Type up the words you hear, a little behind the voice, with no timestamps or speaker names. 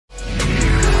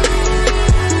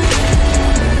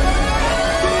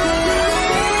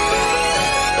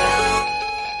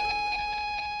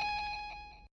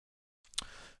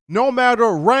No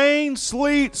matter rain,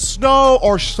 sleet, snow,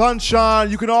 or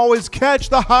sunshine, you can always catch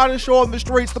the hottest show on the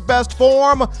streets, the best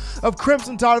form of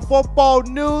Crimson Tide football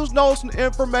news, notes, and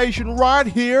information right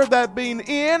here. That being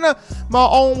in my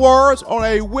own words, on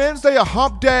a Wednesday, a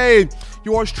hump day.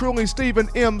 Yours truly, Stephen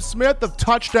M. Smith of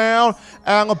Touchdown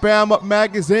Alabama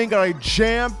Magazine. Got a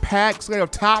jam-packed slate of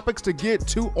topics to get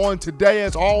to on today.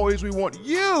 As always, we want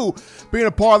you being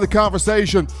a part of the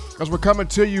conversation as we're coming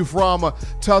to you from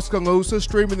Tuscaloosa,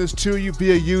 streaming this to you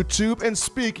via YouTube. And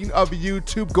speaking of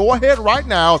YouTube, go ahead right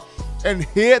now and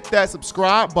hit that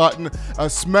subscribe button.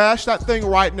 Smash that thing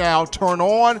right now. Turn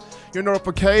on your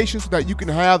notifications so that you can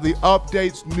have the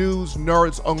updates, news,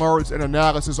 nerds, alerts, and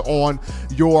analysis on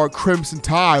your Crimson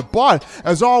Tide. But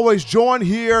as always, joined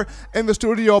here in the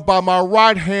studio by my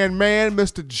right-hand man,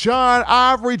 Mr. John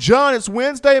Ivory. John, it's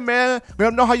Wednesday, man. Let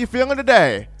me know how you feeling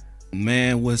today.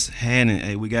 Man, what's happening?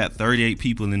 Hey, we got 38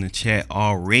 people in the chat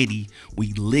already.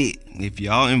 We lit. If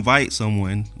y'all invite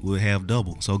someone, we'll have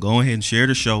double. So go ahead and share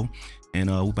the show. And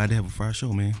we're about to have a fire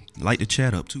show, man. Light the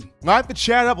chat up, too. Light the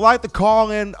chat up, light the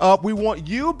call-in up. We want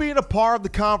you being a part of the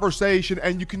conversation,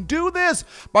 and you can do this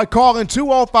by calling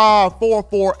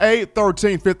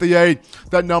 205-448-1358.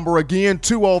 That number again,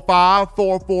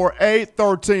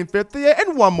 205-448-1358.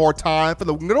 And one more time for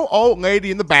the little old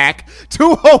lady in the back,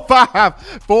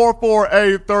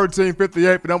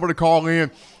 205-448-1358, the number to call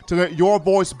in to let your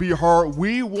voice be heard.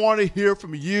 We want to hear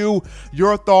from you,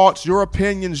 your thoughts, your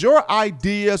opinions, your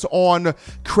ideas on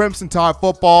Crimson Tide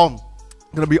football.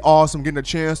 Going to be awesome getting a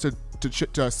chance to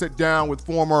sit down with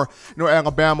former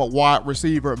Alabama wide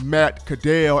receiver Matt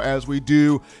Caddell as we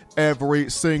do every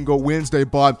single Wednesday.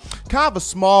 But kind of a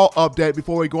small update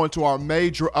before we go into our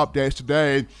major updates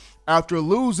today. After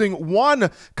losing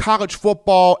one college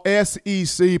football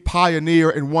SEC pioneer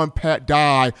and one Pat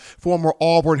Dye, former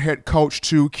Auburn head coach,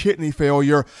 to kidney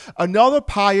failure, another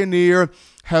pioneer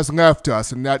has left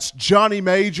us, and that's Johnny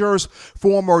Majors,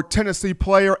 former Tennessee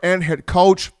player and head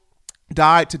coach.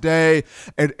 Died today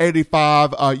at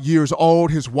 85 years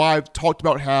old. His wife talked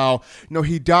about how,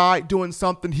 he died doing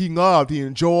something he loved, he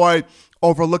enjoyed,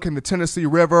 overlooking the Tennessee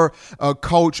River.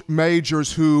 Coach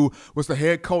Majors, who was the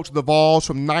head coach of the Vols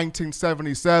from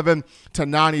 1977 to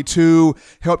 92,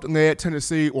 he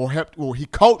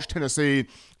coached Tennessee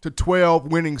to 12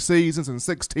 winning seasons in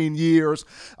 16 years.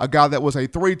 A guy that was a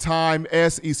three-time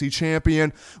SEC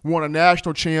champion, won a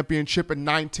national championship in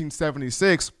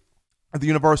 1976 at the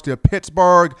University of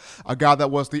Pittsburgh, a guy that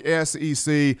was the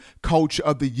SEC Coach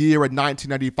of the Year in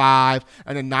 1995,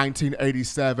 and in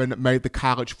 1987 made the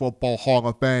College Football Hall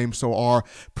of Fame. So our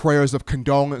prayers of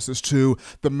condolences to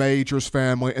the Majors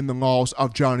family in the loss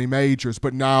of Johnny Majors.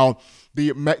 But now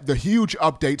the huge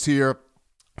updates here.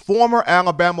 Former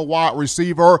Alabama wide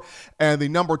receiver and the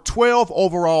number 12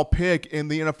 overall pick in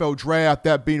the NFL draft,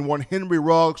 that being one Henry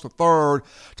Ruggs III, to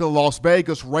the Las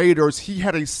Vegas Raiders. He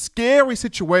had a scary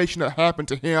situation that happened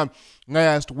to him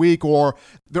last week, or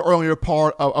the earlier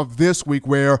part of this week,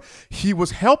 where he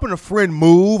was helping a friend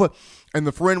move, and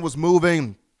the friend was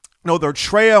moving their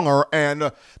trailer, and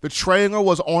the trailer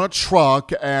was on a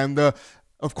truck, and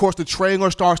of course, the trailer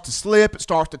starts to slip. It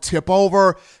starts to tip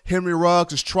over. Henry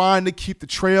Ruggs is trying to keep the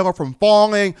trailer from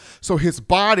falling, so his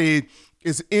body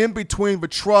is in between the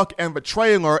truck and the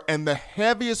trailer, and the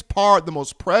heaviest part, the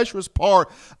most precious part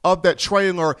of that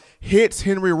trailer hits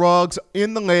Henry Ruggs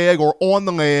in the leg or on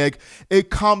the leg.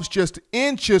 It comes just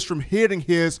inches from hitting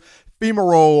his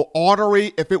femoral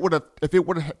artery. If it would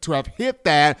have to have hit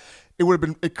that,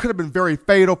 it could have been very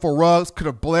fatal for Ruggs, could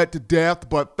have bled to death,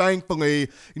 but thankfully,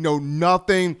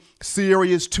 nothing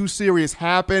too serious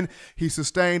happened. He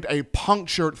sustained a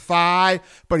punctured thigh,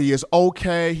 but he is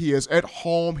okay. He is at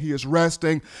home. He is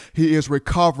resting. He is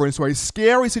recovering. So a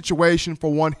scary situation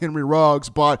for one Henry Ruggs,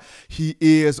 but he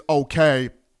is okay,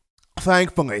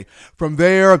 thankfully. From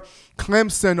there,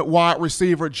 Clemson wide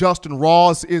receiver Justin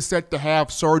Ross is set to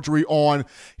have surgery on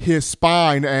his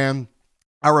spine, and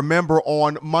I remember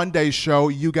on Monday's show,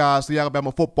 you guys, the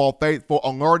Alabama football faithful,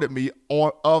 alerted me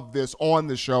of this on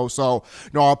the show. So,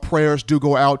 our prayers do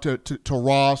go out to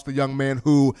Ross, the young man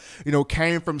who,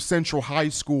 came from Central High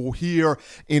School here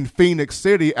in Phoenix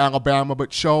City, Alabama, but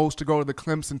chose to go to the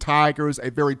Clemson Tigers, a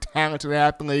very talented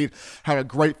athlete, had a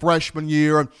great freshman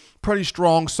year, pretty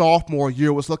strong sophomore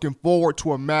year, was looking forward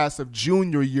to a massive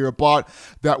junior year, but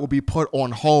that will be put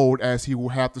on hold as he will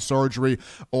have the surgery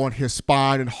on his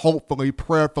spine, and hopefully,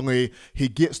 prayerfully, he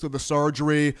gets through the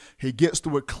surgery, he gets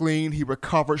through it clean, he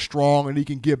recovers strong, and he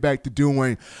can get back to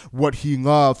doing what he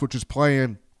loves, which is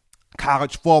playing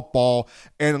college football.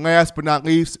 And last but not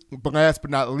least,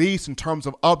 in terms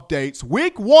of updates,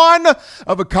 week 1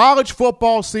 of a college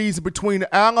football season between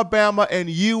Alabama and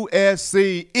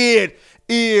USC. It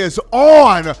is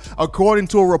on, according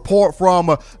to a report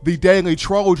from the Daily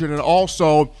Trojan, and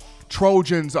also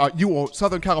Trojans,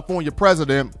 Southern California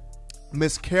president,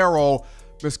 Miss Carol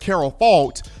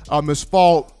Fault. Ms.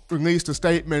 Fault released a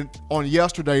statement on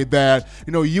yesterday that,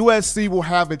 USC will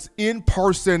have its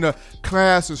in-person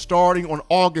classes starting on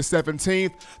August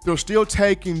 17th. They're still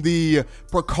taking the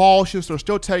precautions. They're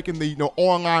still taking the,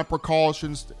 online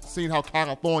precautions, seeing how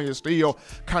California is still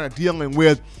kind of dealing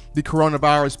with the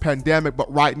coronavirus pandemic.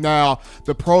 But right now,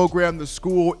 the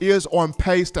school is on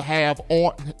pace to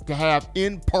have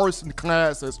in-person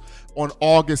classes on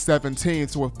August 17th.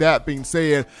 So with that being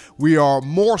said, we are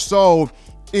more so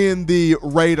in the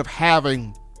rate of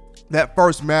having that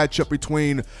first matchup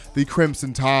between the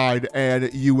Crimson Tide and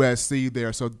USC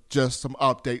there. So just some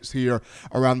updates here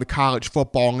around the college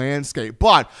football landscape.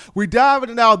 But we dive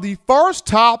into now the first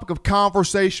topic of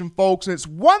conversation, folks, and it's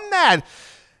one that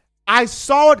I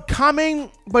saw it coming,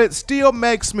 but it still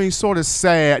makes me sort of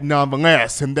sad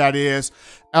nonetheless, and that is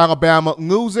Alabama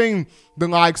losing the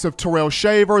likes of Terrell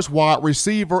Shavers, wide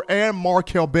receiver, and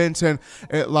Markel Benton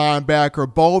at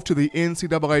linebacker, both to the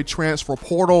NCAA transfer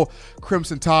portal.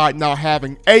 Crimson Tide now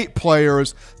having 8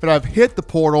 players that have hit the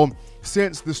portal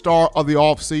since the start of the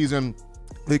offseason,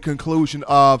 the conclusion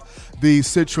of the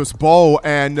Citrus Bowl.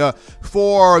 And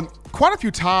for quite a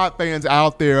few Tide fans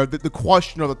out there, the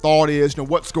question or the thought is,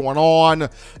 what's going on?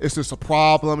 Is this a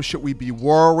problem? Should we be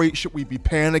worried? Should we be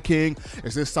panicking?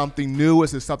 Is this something new?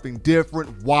 Is this something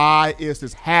different? Why is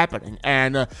this happening?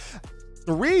 And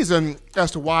the reason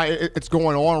as to why it's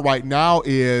going on right now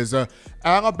is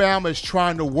Alabama is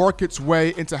trying to work its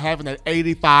way into having an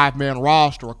 85-man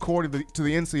roster. According to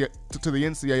the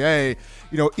NCAA,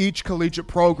 each collegiate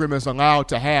program is allowed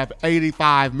to have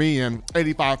 85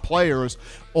 players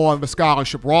on the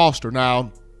scholarship roster.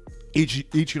 Now,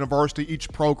 each university, each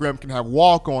program can have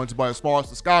walk-ons, but as far as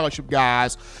the scholarship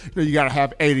guys, you got to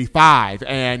have 85.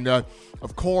 And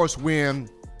of course, when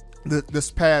this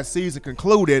past season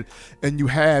concluded and you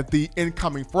had the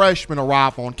incoming freshmen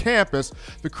arrive on campus,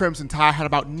 the Crimson Tide had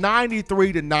about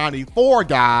 93 to 94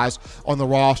 guys on the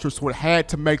roster, so it had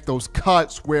to make those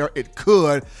cuts where it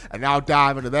could, and I'll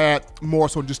dive into that more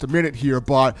so in just a minute here.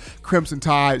 But Crimson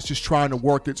Tide is just trying to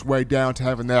work its way down to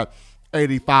having that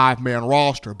 85-man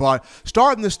roster. But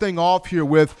starting this thing off here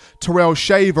with Terrell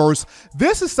Shavers,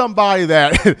 this is somebody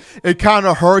that it kind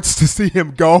of hurts to see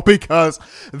him go, because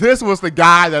this was the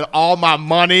guy that all my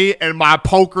money and my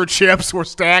poker chips were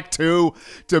stacked to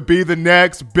be the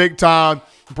next big-time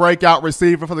breakout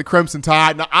receiver for the Crimson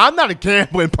Tide. Now, I'm not a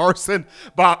gambling person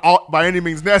by any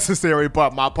means necessary,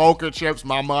 but my poker chips,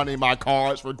 my money, my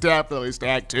cards were definitely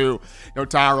stacked to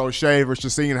Terrell Shavers,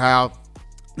 just seeing how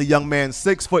the young man,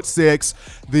 6'6",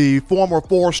 the former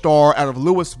 4-star out of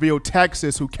Lewisville,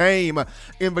 Texas, who came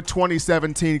in the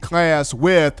 2017 class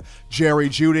with Jerry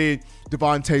Jeudy,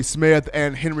 Devontae Smith,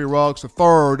 and Henry Ruggs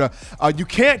III. You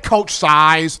can't coach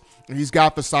size, and he's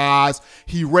got the size.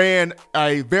 He ran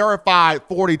a verified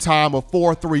 40 time of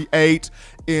 4.38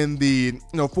 in the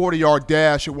 40-yard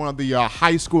dash at one of the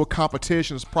high school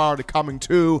competitions prior to coming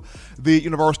to the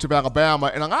University of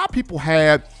Alabama. And a lot of people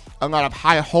had a lot of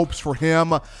high hopes for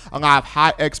him, a lot of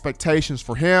high expectations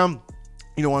for him.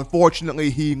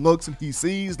 Unfortunately, he looks and he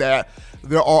sees that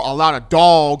there are a lot of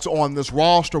dogs on this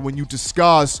roster when you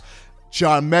discuss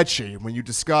John Mechie, when you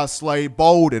discuss Slade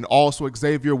Bolden, also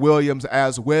Xavier Williams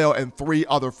as well, and 3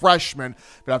 other freshmen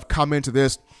that have come into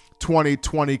this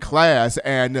 2020 class.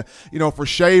 And, for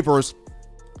Shavers,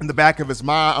 in the back of his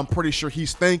mind, I'm pretty sure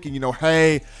he's thinking,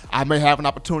 hey, I may have an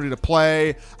opportunity to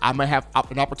play. I may have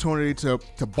an opportunity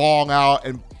to ball out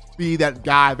and be that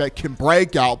guy that can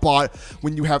break out. But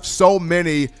when you have so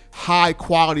many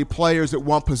high-quality players at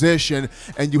one position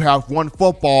and you have one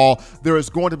football, there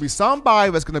is going to be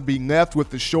somebody that's going to be left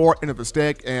with the short end of the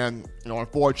stick. And,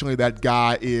 unfortunately, that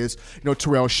guy is,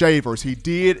 Terrell Shavers. He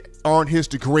did earn his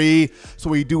degree,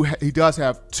 so he does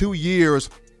have 2 years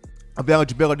of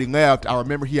eligibility left. I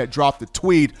remember he had dropped a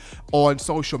tweet on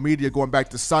social media going back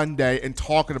to Sunday and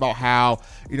talking about how,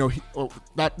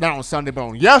 not on Sunday, but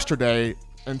on yesterday,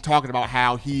 and talking about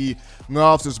how he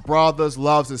loves his brothers,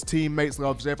 loves his teammates,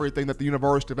 loves everything that the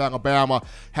University of Alabama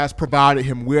has provided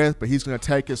him with, but he's going to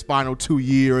take his final 2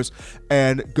 years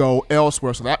and go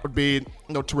elsewhere. So that would be,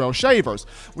 Terrell Shavers.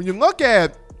 When you look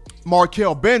at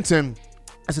Markel Benton,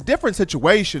 it's a different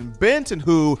situation. Benton,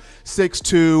 who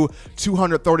 6'2",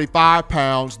 235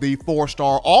 pounds, the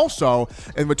 4-star also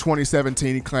in the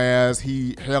 2017 class.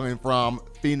 He hailing from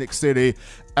Phoenix City,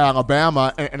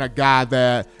 Alabama, and a guy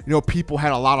that, people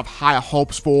had a lot of high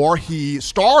hopes for. He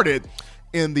started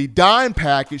in the dime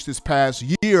package this past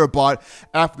year, but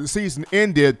after the season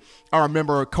ended, I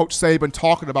remember Coach Saban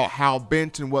talking about how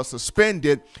Benton was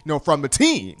suspended, from the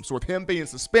team. So with him being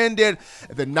suspended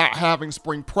and then not having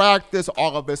spring practice,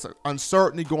 all of this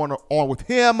uncertainty going on with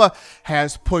him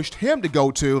has pushed him to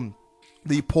go to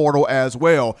the portal as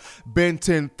well.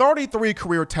 Benton, 33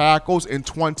 career tackles in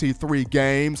 23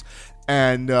 games.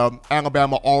 And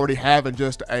Alabama already having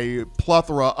just a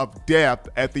plethora of depth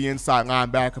at the inside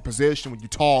linebacker position. When you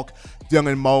talk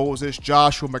Dylan Moses,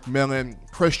 Joshua McMillan,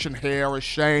 Christian Harris,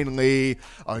 Shane Lee,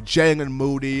 Jalen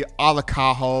Moody,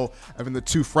 Alakaho, and then the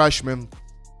two freshmen,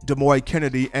 Demoy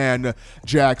Kennedy and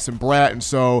Jackson Bratton.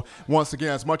 So once again,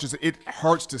 as much as it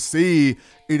hurts to see,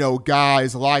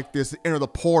 guys like this enter the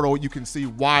portal, you can see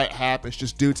why it happens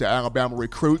just due to Alabama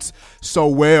recruits so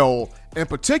well, in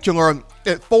particular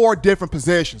at 4 different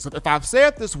positions. If I've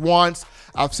said this once,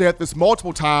 I've said this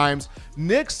multiple times,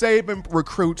 Nick Saban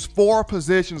recruits 4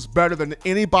 positions better than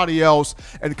anybody else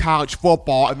in college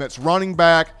football, and that's running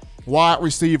back, wide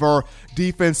receiver,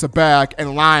 defensive back, and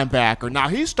linebacker. Now,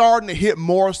 he's starting to hit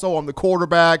more so on the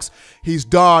quarterbacks. He's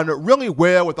done really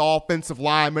well with offensive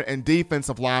linemen and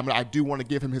defensive linemen. I do want to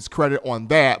give him his credit on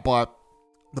that, but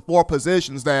the 4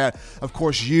 positions that, of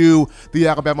course, you, the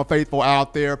Alabama faithful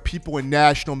out there, people in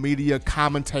national media,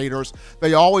 commentators,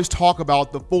 they always talk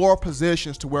about the 4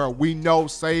 positions to where we know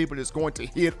Saban is going to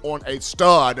hit on a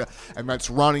stud, and that's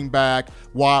running back,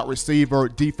 wide receiver,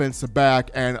 defensive back,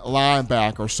 and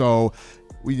linebacker. So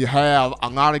we have a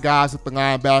lot of guys at the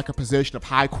linebacker position of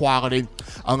high quality,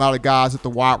 a lot of guys at the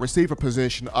wide receiver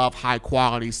position of high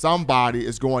quality. Somebody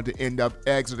is going to end up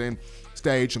exiting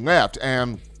stage left.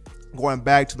 And going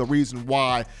back to the reason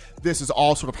why this is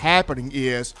all sort of happening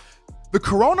is the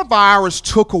coronavirus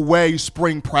took away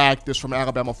spring practice from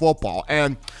Alabama football.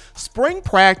 And spring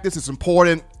practice is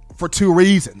important for 2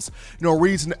 reasons.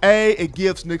 Reason A, it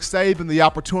gives Nick Saban the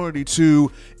opportunity to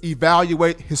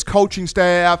evaluate his coaching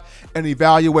staff and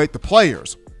evaluate the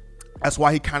players. That's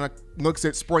why he kind of looks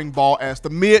at spring ball as the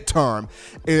midterm.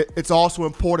 It's also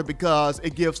important because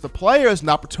it gives the players an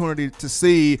opportunity to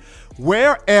see,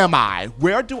 where am I?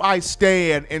 Where do I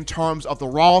stand in terms of the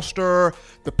roster,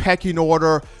 the pecking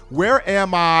order? Where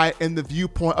am I in the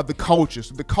viewpoint of the coaches?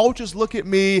 Do the coaches look at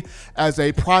me as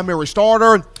a primary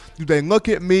starter? Do they look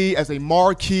at me as a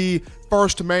marquee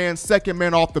first man, second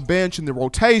man off the bench in the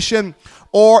rotation?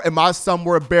 Or am I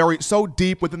somewhere buried so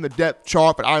deep within the depth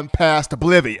chart that I'm past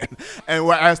oblivion? And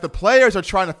as the players are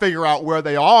trying to figure out where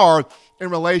they are in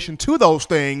relation to those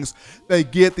things, they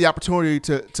get the opportunity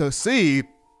to see,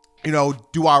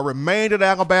 do I remain at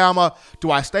Alabama? Do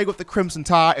I stay with the Crimson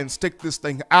Tide and stick this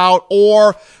thing out?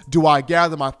 Or do I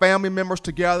gather my family members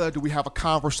together? Do we have a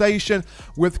conversation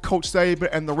with Coach Saban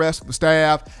and the rest of the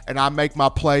staff? And I make my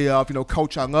play of,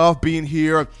 Coach, I love being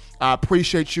here. I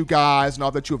appreciate you guys and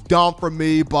all that you have done for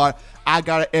me, but I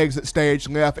got to exit stage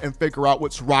left and figure out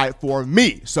what's right for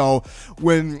me. So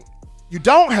when you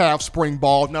don't have spring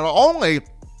ball, not only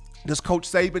does Coach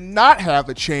Saban not have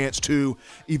the chance to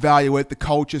evaluate the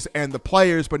coaches and the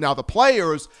players, but now the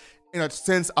players, in a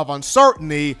sense of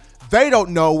uncertainty, they don't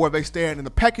know where they stand in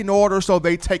the pecking order, so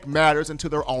they take matters into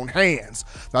their own hands.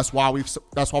 That's why we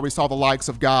saw the likes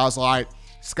of guys like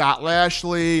Scott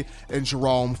Lashley and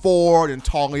Jerome Ford and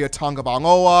Talia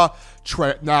Tagovailoa,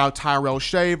 now Tyrell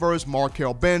Shavers,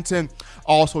 Markel Benton,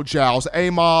 also Giles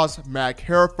Amos, Mac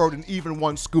Hereford, and even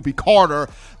one Scooby Carter.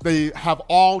 They have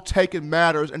all taken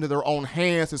matters into their own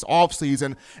hands this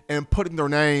offseason and putting their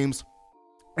names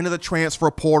into the transfer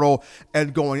portal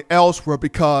and going elsewhere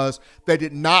because they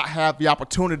did not have the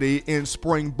opportunity in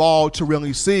spring ball to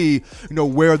really see,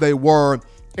 where they were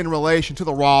in relation to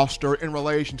the roster, in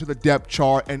relation to the depth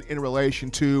chart, and in relation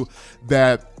to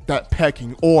that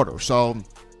pecking order. So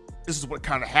this is what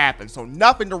kind of happened. So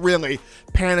nothing to really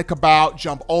panic about,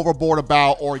 jump overboard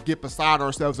about, or get beside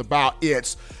ourselves about.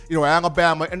 It's,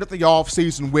 Alabama ended the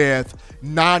offseason with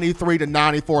 93 to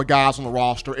 94 guys on the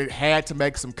roster. It had to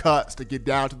make some cuts to get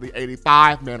down to the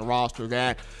 85-man roster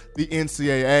that the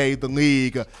NCAA, the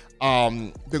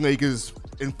league is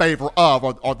in favor of,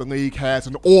 or the league has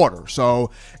an order. So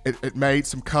it made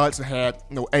some cuts. It had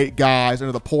 8 guys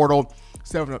into the portal.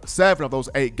 Seven of those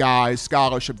 8 guys,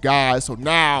 scholarship guys. So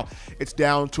now it's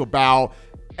down to about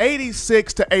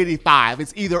 86 to 85.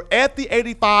 It's either at the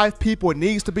 85 people it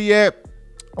needs to be at,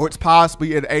 or it's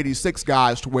possibly at 86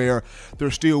 guys to where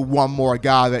there's still one more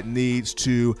guy that needs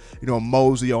to,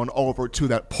 mosey on over to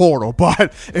that portal.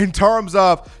 But in terms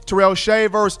of Tyrell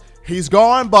Shavers, he's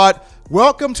gone, but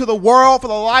Welcome to the world for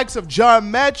the likes of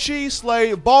John Mechie,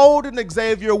 Slade Bolden,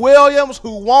 Xavier Williams.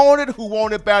 Who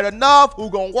want it bad enough, who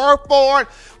gonna work for it?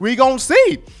 We gonna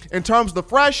see. In terms of the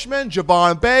freshmen,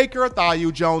 Javon Baker,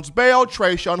 Thayou Jones-Bell,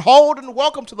 Trayshawn Holden,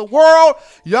 welcome to the world.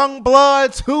 Young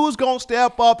bloods, who's gonna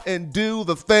step up and do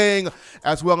the thing,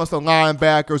 as well as the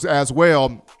linebackers as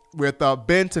well, with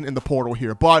Benton in the portal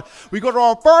here. But we go to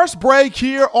our first break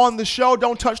here on the show.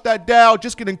 Don't touch that dial.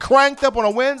 Just getting cranked up on a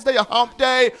Wednesday, a hump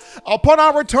day. Upon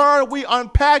our return, we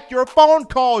unpack your phone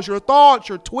calls, your thoughts,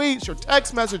 your tweets, your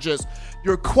text messages,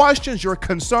 your questions, your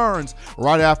concerns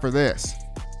right after this.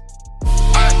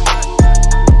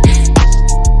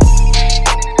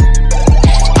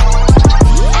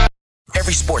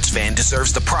 Every sports fan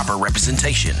deserves the proper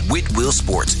representation. Whitwell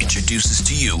Sports introduces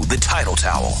to you the Title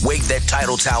Towel. Wave that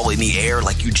Title Towel in the air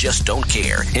like you just don't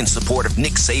care in support of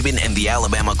Nick Saban and the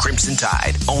Alabama Crimson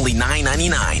Tide. Only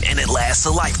 $9.99 and it lasts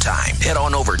a lifetime. Head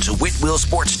on over to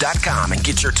whitwellsports.com and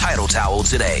get your Title Towel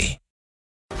today.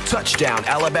 Touchdown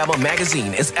Alabama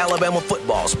Magazine is Alabama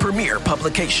football's premier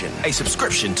publication. A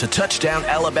subscription to Touchdown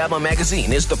Alabama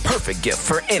Magazine is the perfect gift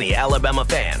for any Alabama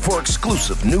fan. For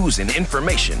exclusive news and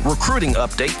information, recruiting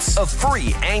updates, a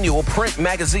free annual print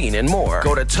magazine, and more,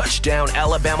 go to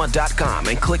touchdownalabama.com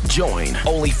and click join.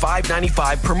 Only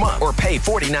 $5.95 per month or pay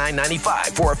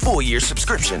 $49.95 for a full year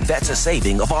subscription. That's a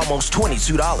saving of almost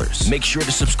 $22. Make sure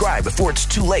to subscribe before it's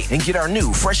too late and get our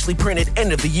new freshly printed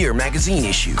end of the year magazine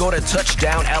issue. Go to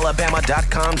touchdownalabama.com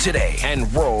today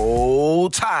and roll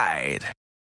Tide.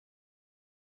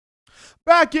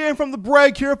 Back in from the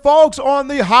break here, folks, on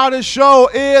the hottest show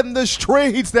in the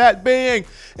streets, that being,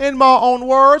 in my own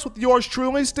words, with yours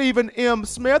truly, Stephen M.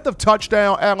 Smith of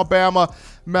Touchdown Alabama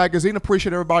Magazine.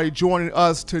 Appreciate everybody joining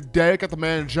us today. Got the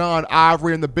man John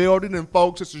Ivory in the building, and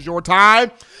folks, this is your time.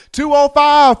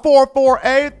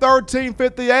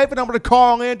 205-448-1358, the number to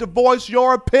call in to voice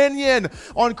your opinion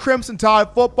on Crimson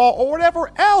Tide football or whatever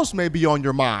else may be on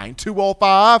your mind.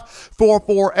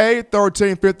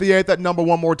 205-448-1358, that number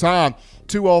one more time.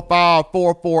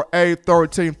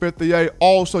 205-448-1358.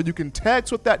 Also, you can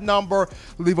text with that number,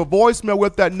 leave a voicemail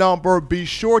with that number. Be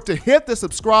sure to hit the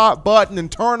subscribe button and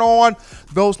turn on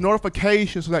those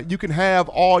notifications so that you can have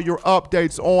all your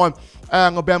updates on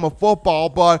Alabama football.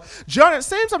 But, John, it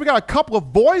seems like we got a couple of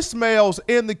voicemails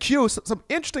in the queue, some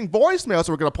interesting voicemails that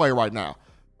we're going to play right now.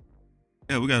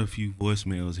 Yeah, we got a few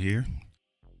voicemails here.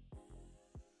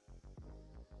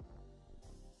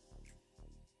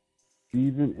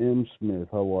 Stephen M. Smith,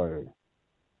 how are you?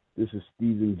 This is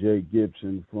Stephen J.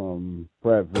 Gibson from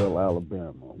Prattville,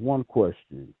 Alabama. One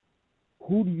question.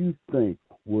 Who do you think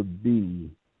would be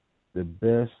the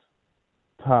best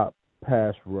top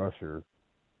pass rusher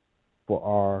for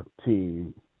our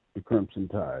team, the Crimson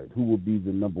Tide? Who would be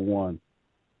the number one,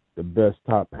 the best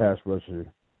top pass rusher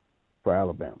for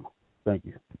Alabama? Thank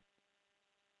you.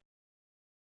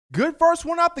 Good first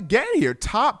one out the gate here.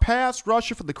 Top pass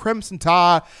rusher for the Crimson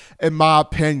Tide, in my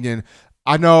opinion.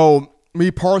 I know, me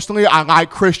personally, I like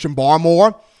Christian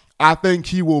Barmore. I think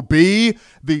he will be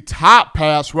the top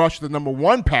pass rusher, the number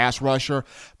one pass rusher.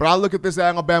 But I look at this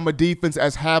Alabama defense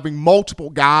as having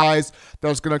multiple guys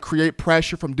that's going to create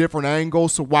pressure from different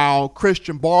angles. So while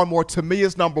Christian Barmore, to me,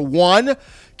 is number one,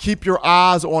 keep your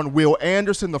eyes on Will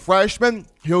Anderson, the freshman.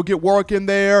 He'll get work in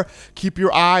there. Keep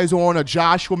your eyes on a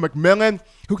Joshua McMillan,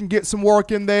 who can get some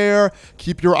work in there.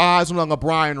 Keep your eyes on a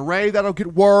Brian Ray that'll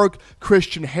get work.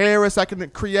 Christian Harris that can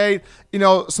create,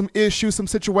 some issues, some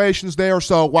situations there.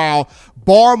 So while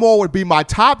Barmore would be my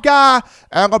top guy,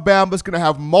 Alabama's going to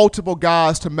have multiple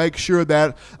guys to make sure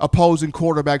that opposing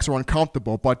quarterbacks are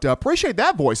uncomfortable. But appreciate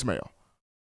that voicemail.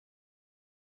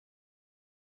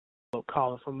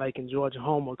 Calling from Macon, Georgia,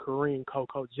 home of Kareem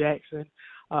Coco Jackson.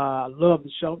 I love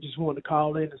the show. Just wanted to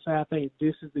call in and say I think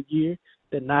this is the year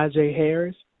that Najee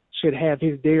Harris should have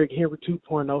his Derrick Henry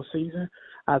 2.0 season.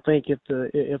 I think if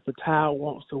the Tide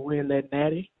wants to win that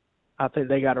natty, I think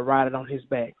they got to ride it on his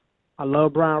back. I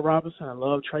love Brian Robinson. I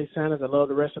love Trey Sanders. I love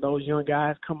the rest of those young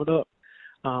guys coming up.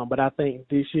 But I think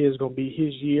this year is going to be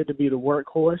his year to be the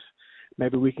workhorse.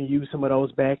 Maybe we can use some of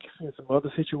those back in some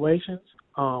other situations.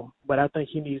 But I think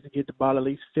he needs to get the ball at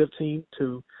least 15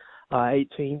 to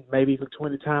 18, maybe even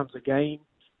 20 times a game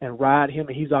and ride him.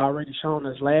 And he's already shown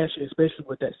us last year, especially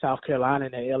with that South Carolina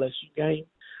and that LSU game,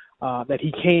 that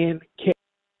he can.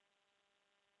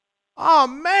 Oh,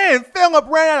 man, Phillip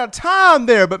ran out of time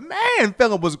there. But, man,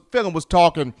 Phillip was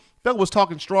talking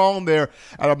strong there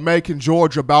at Macon,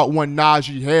 Georgia about one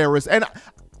Najee Harris. And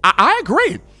I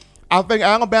agree. I think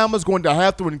Alabama's going to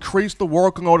have to increase the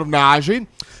workload of Najee.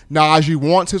 Najee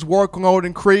wants his workload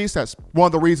increased. That's one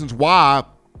of the reasons why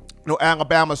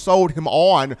Alabama sold him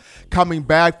on coming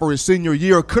back for his senior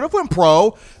year. Could have went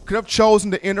pro, could have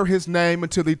chosen to enter his name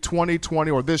into the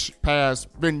 2020 or this past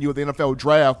venue of the NFL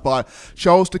draft, but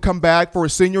chose to come back for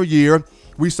his senior year.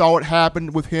 We saw it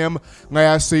happen with him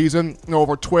last season.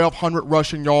 Over 1,200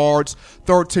 rushing yards,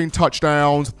 13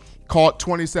 touchdowns, caught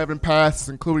 27 passes,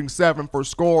 including 7 for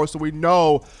scores. So we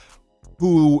know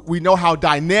how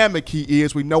dynamic he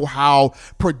is. We know how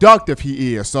productive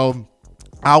he is. So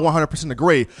I 100%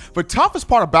 agree. The toughest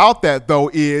part about that, though,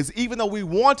 is even though we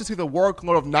want to see the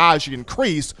workload of Najee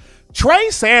increase, Trey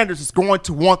Sanders is going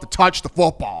to want to touch the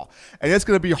football. And it's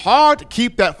going to be hard to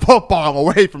keep that football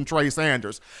away from Trey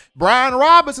Sanders. Brian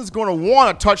Robinson is going to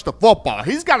want to touch the football.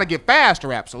 He's got to get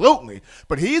faster, absolutely.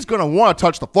 But he's going to want to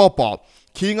touch the football.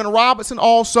 Keenan Robinson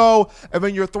also, and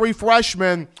then your 3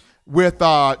 freshmen with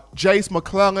Jace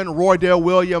McClellan, Roydell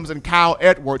Williams, and Kyle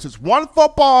Edwards. It's one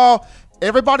football.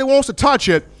 Everybody wants to touch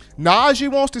it. Najee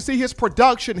wants to see his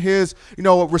production, his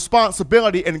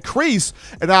responsibility increase,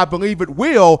 and I believe it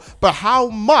will. But how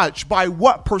much, by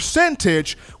what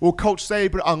percentage will Coach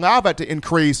Saban allow that to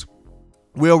increase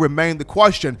will remain the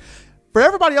question. For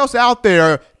everybody else out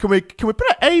there, can we put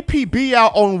an APB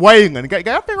out on Waylon? Got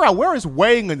to figure out where is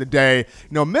Waylon today.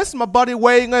 Missing my buddy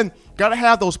Waylon. Got to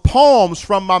have those poems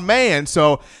from my man.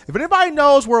 So if anybody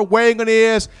knows where Waylon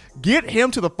is, get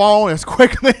him to the phone as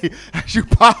quickly as you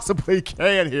possibly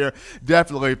can here.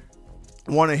 Definitely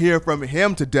want to hear from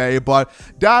him today. But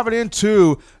diving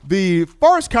into the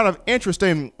first kind of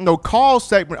interesting call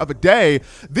segment of the day,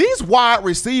 these wide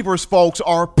receivers, folks,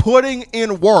 are putting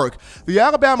in work. The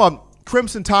Alabama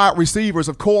Crimson Tide receivers,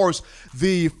 of course,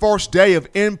 the first day of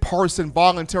in-person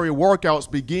voluntary workouts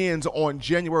begins on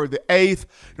January the 8th,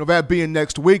 that being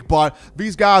next week. But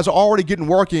these guys are already getting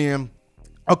work in.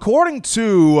 According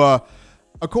to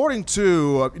a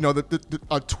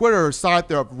Twitter site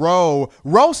there of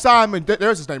Roe Simon,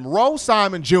 there's his name, Roe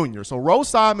Simon Jr. So Roe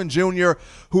Simon Jr.,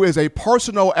 who is a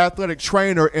personal athletic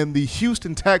trainer in the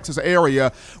Houston, Texas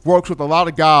area, works with a lot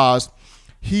of guys.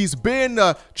 He's been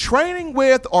training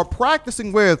with or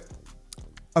practicing with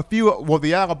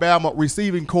the Alabama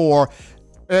receiving corps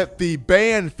at the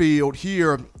band field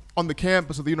here on the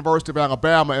campus of the University of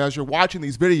Alabama. And as you're watching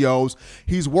these videos,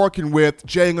 he's working with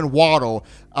Jalen Waddle,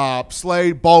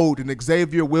 Slade Bolden,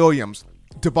 Xavier Williams,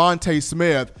 Devontae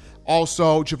Smith,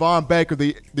 also Javon Baker,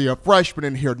 the freshman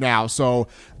in here now. So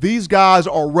these guys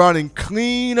are running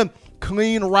clean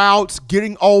routes,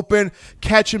 getting open,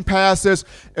 catching passes.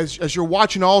 As you're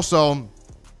watching also,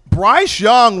 Bryce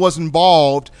Young was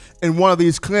involved in one of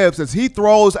these clips as he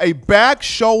throws a back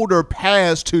shoulder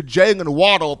pass to Jalen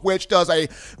Waddle, which does a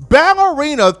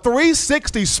ballerina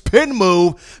 360 spin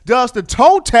move, does the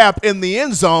toe tap in the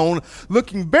end zone,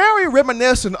 looking very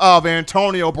reminiscent of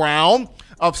Antonio Brown,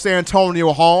 of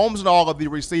Santonio Holmes, and all of the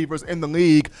receivers in the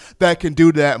league that can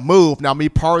do that move. Now, me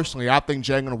personally, I think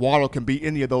Jalen Waddle can beat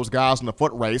any of those guys in the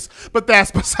foot race, but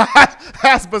that's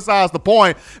besides the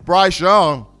point. Bryce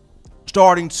Young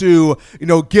starting to,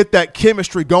 get that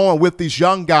chemistry going with these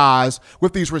young guys,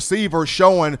 with these receivers,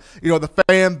 showing, the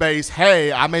fan base,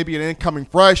 hey, I may be an incoming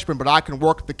freshman, but I can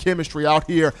work the chemistry out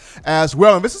here as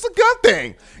well. And this is a good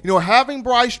thing.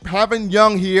 Having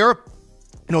Young here,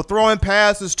 throwing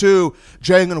passes to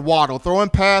Jalen Waddle, throwing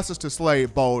passes to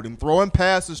Slade Bolden, throwing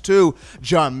passes to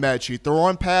John Mechie,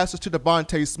 throwing passes to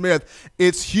Devontae Smith.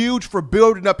 It's huge for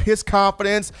building up his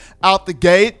confidence out the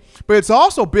gate, but it's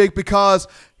also big because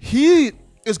he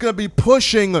is going to be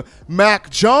pushing Mac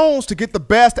Jones to get the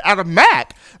best out of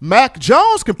Mac. Mac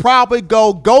Jones can probably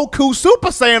go Goku Super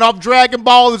Saiyan off Dragon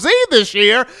Ball Z this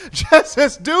year, just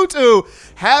as due to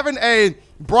having a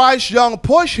Bryce Young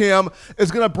push him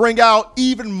is going to bring out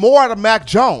even more out of Mac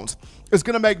Jones. It's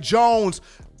going to make Jones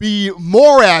be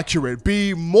more accurate,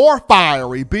 be more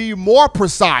fiery, be more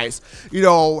precise,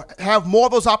 have more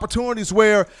of those opportunities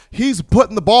where he's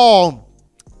putting the ball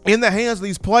in the hands of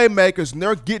these playmakers and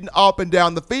they're getting up and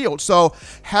down the field. So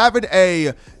having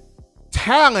a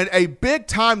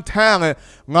big-time talent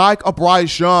like a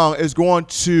Bryce Young is going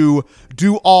to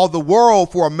do all the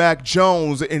world for a Mac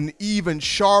Jones and even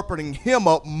sharpening him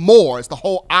up more. It's the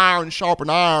whole iron sharpen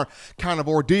iron kind of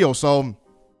ordeal. So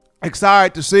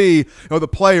excited to see the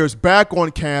players back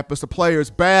on campus, the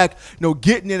players back,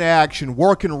 getting in action,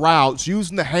 working routes,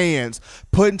 using the hands,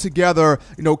 putting together,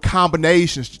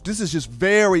 combinations. This is just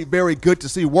very, very good to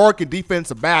see. Working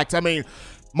defensive backs. I mean,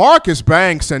 Marcus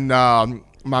Banks and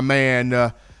my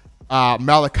man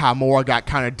Malachi Moore got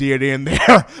kind of did in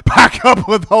there by a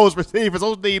couple of those receivers.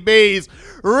 Those DBs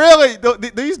really,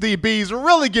 these DBs are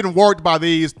really getting worked by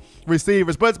these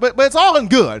receivers. But it's all in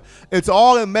good. It's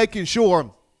all in making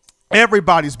sure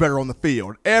everybody's better on the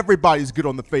field. Everybody's good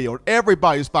on the field.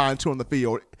 Everybody's fine-tuned on the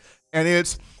field. And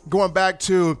it's going back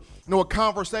to, a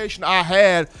conversation I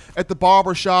had at the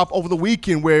barbershop over the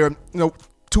weekend where,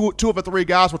 two of the three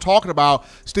guys were talking about,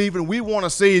 Stephen, we want to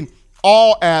see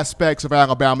all aspects of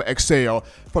Alabama excel,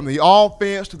 from the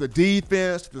offense to the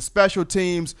defense to the special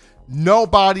teams.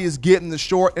 Nobody is getting the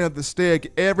short end of the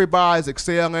stick. Everybody's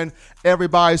excelling.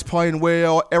 Everybody's playing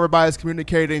well. Everybody's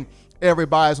communicating.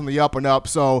 Everybody's on the up and up.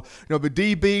 So, the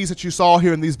DBs that you saw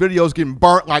here in these videos getting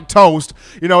burnt like toast,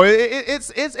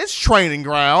 it's training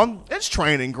ground. It's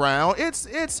training ground. It's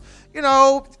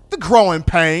the growing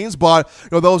pains. But,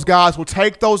 those guys will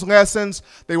take those lessons.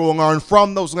 They will learn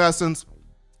from those lessons.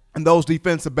 And those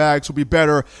defensive backs will be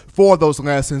better for those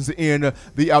lessons in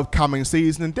the upcoming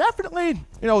season. And definitely,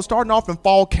 starting off in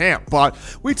fall camp. But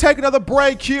we take another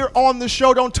break here on the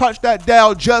show. Don't touch that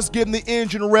dial. Just getting the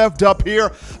engine revved up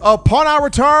here. Upon our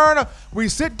return, we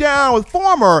sit down with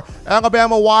former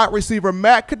Alabama wide receiver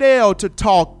Matt Caddell to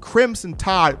talk Crimson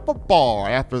Tide football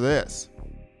after this.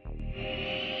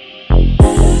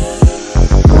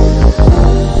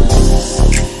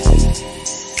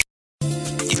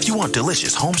 If you want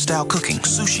delicious home-style cooking,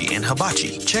 sushi, and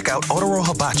hibachi, check out Otoro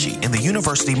Hibachi in the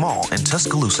University Mall in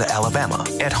Tuscaloosa, Alabama.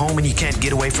 At home and you can't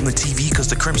get away from the TV because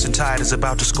the Crimson Tide is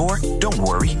about to score? Don't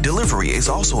worry, delivery is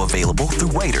also available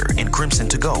through Waiter and Crimson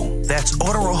To Go. That's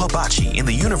Otoro Hibachi in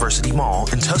the University Mall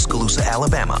in Tuscaloosa,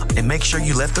 Alabama. And make sure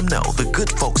you let them know the good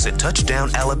folks at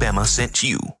Touchdown Alabama sent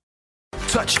you.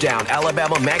 Touchdown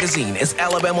Alabama Magazine is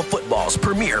Alabama football's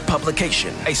premier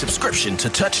publication. A subscription to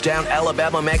Touchdown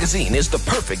Alabama Magazine is the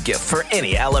perfect gift for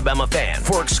any Alabama fan.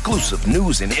 For exclusive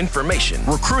news and information,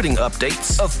 recruiting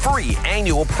updates, a free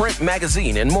annual print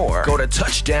magazine, and more, go to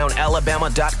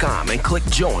touchdownalabama.com and click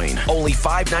join. Only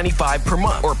 $5.95 per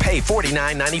month, or pay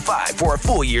 $49.95 for a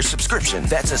full year subscription.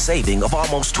 That's a saving of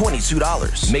almost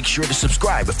 $22. Make sure to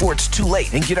subscribe before it's too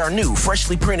late and get our new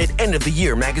freshly printed end of the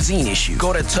year magazine issue.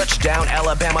 Go to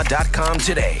touchdownalabama.com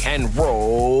today and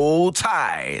roll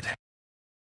Tide.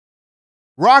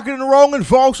 Rocking and rolling,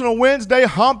 folks, on a Wednesday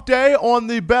hump day on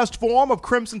the best form of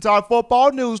Crimson Tide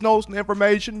football. News, notes, and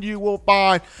information you will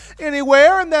find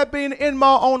anywhere, and that being in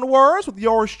my own words with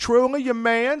yours truly, your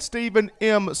man, Stephen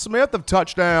M. Smith of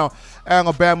Touchdown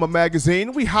Alabama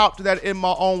Magazine. We hop to that in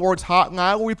my own words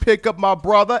hotline where we pick up my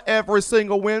brother every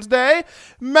single Wednesday,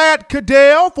 Matt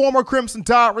Caddell, former Crimson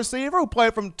Tide receiver who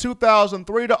played from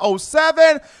 2003 to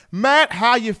 2007. Matt,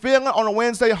 how you feeling on a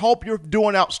Wednesday? Hope you're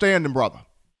doing outstanding, brother.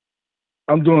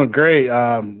 I'm doing great.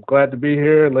 Glad to be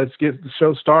here. Let's get the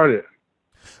show started.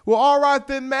 Well, all right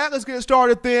then, Matt. Let's get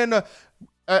started then.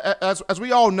 As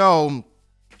we all know,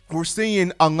 we're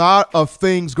seeing a lot of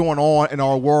things going on in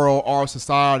our world, our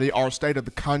society, our state of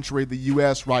the country, the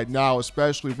U.S. right now,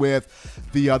 especially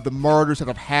with the murders that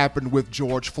have happened with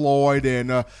George Floyd and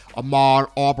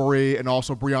Ahmaud Arbery and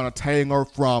also Breonna Taylor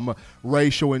from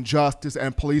racial injustice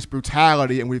and police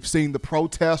brutality. And we've seen the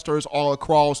protesters all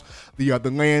across the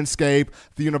landscape.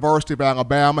 The University of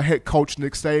Alabama head coach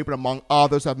Nick Saban, among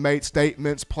others, have made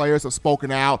statements. Players have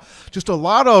spoken out. Just a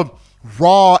lot of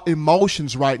raw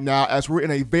emotions right now as we're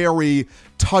in a very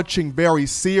touching, very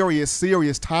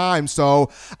serious time.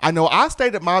 So I know I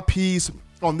stated my piece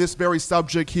on this very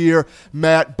subject here,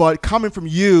 Matt, but coming from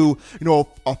you,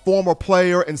 a former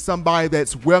player and somebody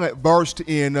that's well versed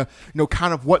in,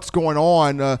 kind of what's going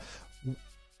on,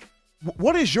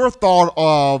 what is your thought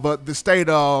of the state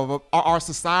of our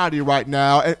society right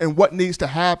now and what needs to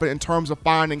happen in terms of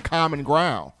finding common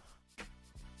ground?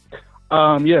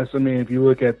 Yes, I mean, if you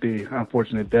look at the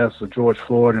unfortunate deaths of George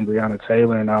Floyd and Breonna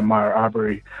Taylor and Ahmaud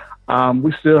Arbery,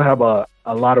 we still have a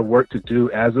lot of work to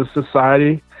do as a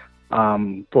society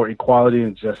for equality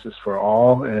and justice for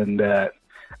all. And that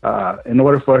in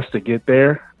order for us to get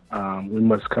there, we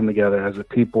must come together as a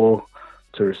people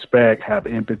to respect, have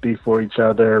empathy for each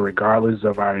other, regardless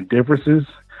of our differences,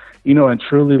 and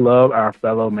truly love our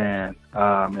fellow man,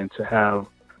 and to have,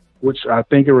 which I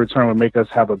think in return would make us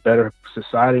have a better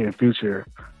society and future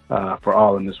for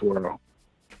all in this world.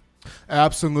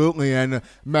 Absolutely. And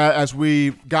Matt, as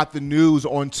we got the news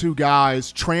on two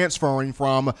guys transferring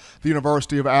from the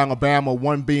University of Alabama,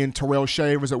 one being Terrell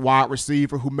Shavers at wide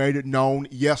receiver, who made it known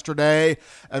yesterday,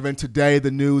 and then today the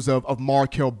news of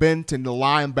Markel Benton, the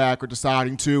linebacker,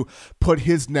 deciding to put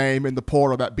his name in the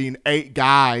portal, that being 8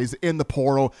 guys in the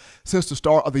portal since the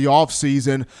start of the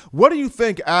offseason. What do you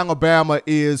think Alabama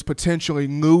is potentially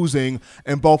losing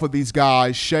in both of these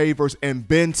guys, Shavers and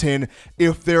Benton,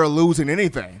 if they're losing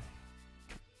anything?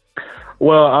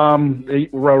 Well,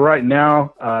 right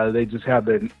now they just have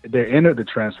they're entered the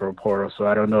transfer portal, so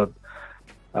I don't know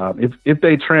if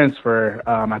they transfer.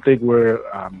 I think we're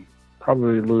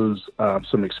probably lose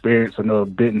some experience. I know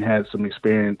Benton had some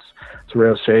experience.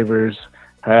 Terrell Shavers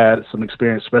had some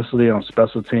experience, especially on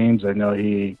special teams. I know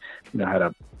he, had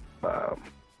a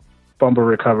fumble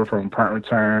recover from a punt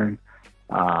return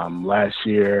last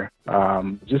year.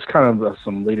 Just kind of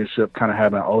some leadership, kind of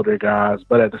having older guys.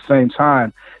 But at the same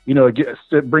time,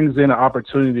 it brings in an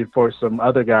opportunity for some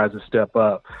other guys to step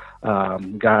up. You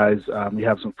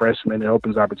have some freshmen. It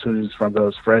opens opportunities for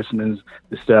those freshmen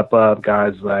to step up.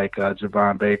 Guys like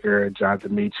Javon Baker,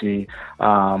 Jonathan Michie,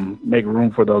 make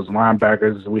room for those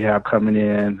linebackers we have coming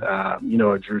in.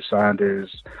 Drew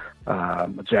Saunders,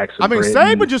 Jackson.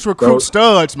 Saban just recruits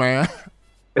studs, man.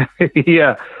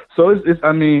 Yeah. So it's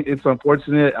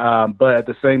unfortunate, but at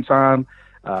the same time,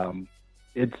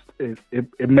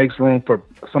 it makes room for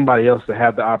somebody else to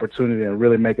have the opportunity and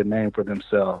really make a name for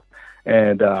themselves.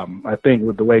 And I think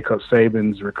with the way Coach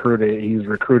Saban's recruited, he's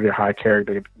recruited high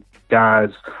character guys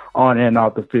on and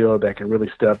off the field that can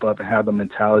really step up and have the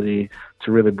mentality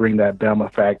to really bring that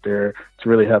Bama factor to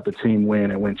really help the team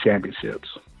win and win championships.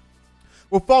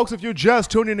 Well, folks, if you're just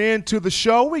tuning in to the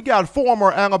show, we got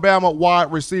former Alabama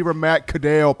wide receiver Matt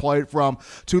Caddell, played from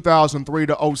 2003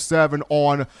 to 07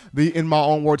 on the In My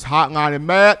Own Words hotline. And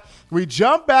Matt, we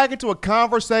jump back into a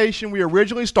conversation we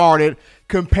originally started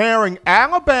comparing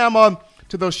Alabama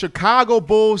to the Chicago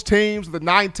Bulls teams of the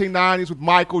 1990s with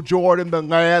Michael Jordan, The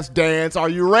Last Dance. Are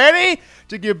you ready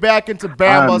to get back into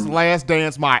Bama's Last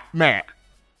Dance, Matt?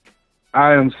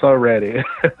 I am so ready.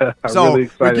 I'm really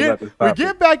excited about this topic. We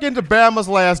get back into Bama's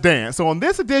Last Dance. So on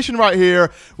this edition right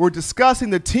here, we're discussing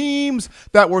the teams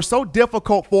that were so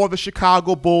difficult for the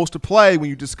Chicago Bulls to play when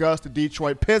you discuss the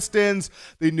Detroit Pistons,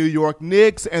 the New York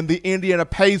Knicks, and the Indiana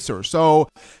Pacers. So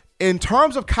in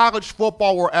terms of college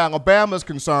football where Alabama is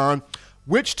concerned,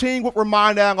 which team would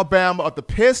remind Alabama of the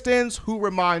Pistons? Who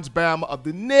reminds Bama of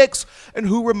the Knicks? And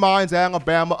who reminds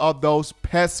Alabama of those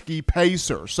pesky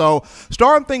Pacers? So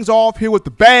starting things off here with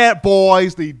the bad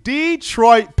boys, the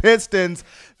Detroit Pistons.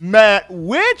 Matt,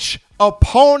 which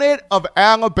opponent of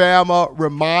Alabama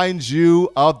reminds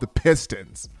you of the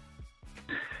Pistons?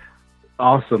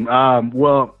 Awesome.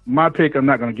 Well, my pick, I'm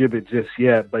not going to give it just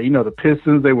yet. But, the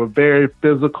Pistons, they were very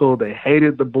physical. They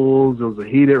hated the Bulls. It was a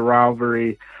heated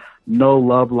rivalry. No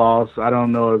love lost. I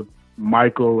don't know if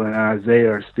Michael and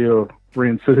Isaiah are still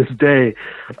friends to this day.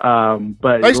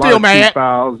 But they still mad.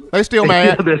 They still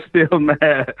mad. They're still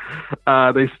mad.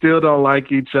 They still don't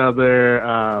like each other.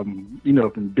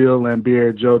 From Bill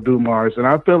Laimbeer, Joe Dumars. And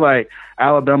I feel like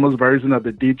Alabama's version of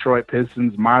the Detroit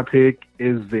Pistons, my pick,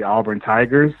 is the Auburn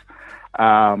Tigers.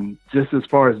 Just as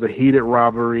far as the heated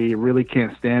rivalry, really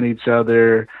can't stand each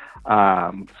other.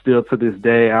 Still to this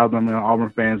day, Alabama and Auburn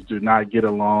fans do not get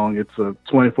along. It's a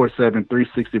 24/7,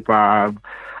 365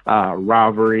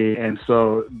 rivalry. And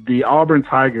so the Auburn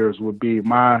Tigers would be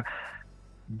my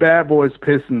Bad Boys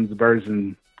Pistons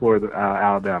version for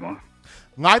Alabama.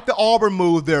 Like the Auburn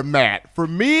move there, Matt. For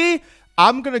me,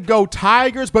 I'm going to go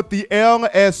Tigers, but the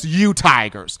LSU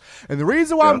Tigers. And the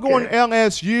reason why I'm going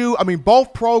LSU,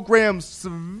 both programs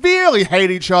severely hate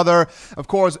each other. Of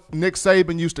course, Nick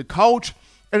Saban used to coach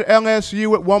at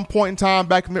LSU at one point in time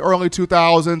back in the early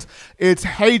 2000s. It's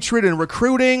hatred in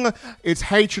recruiting. It's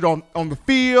hatred on the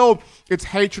field. It's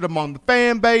hatred among the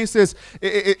fan bases.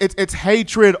 It's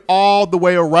hatred all the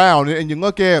way around. And you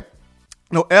look at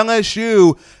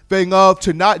LSU, they love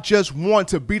to not just want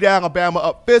to beat Alabama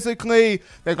up physically,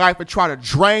 they like to try to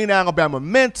drain Alabama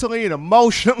mentally and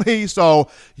emotionally. So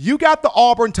you got the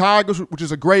Auburn Tigers, which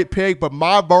is a great pick, but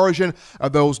my version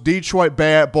of those Detroit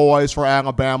Bad Boys for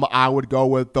Alabama, I would go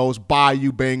with those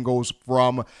Bayou Bengals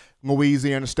from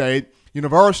Louisiana State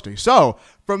University. So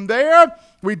from there,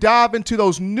 we dive into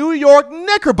those New York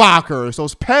Knickerbockers,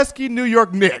 those pesky New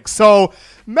York Knicks. So,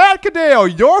 Matt Caddell,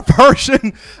 your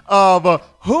version of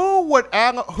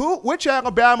which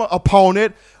Alabama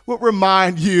opponent would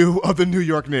remind you of the New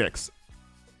York Knicks?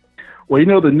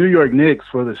 Well, the New York Knicks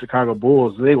for the Chicago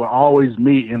Bulls, they will always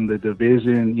meet in the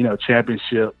division,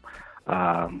 championship,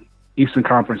 Eastern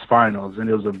Conference Finals, and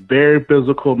it was a very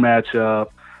physical matchup.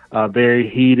 Very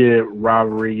heated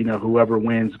rivalry. Whoever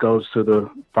wins goes to the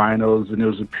finals, and it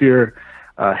was a pure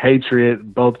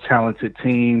hatred. Both talented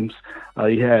teams.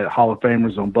 You had Hall of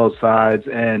Famers on both sides,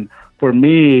 and for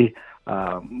me,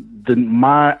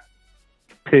 my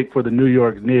pick for the New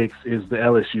York Knicks is the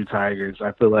LSU Tigers.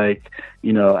 I feel like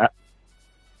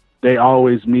they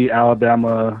always meet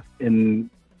Alabama in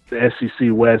the SEC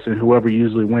West, and whoever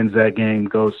usually wins that game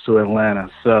goes to Atlanta.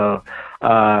 So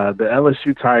the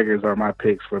LSU Tigers are my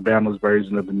picks for Bama's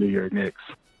version of the New York Knicks.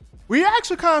 We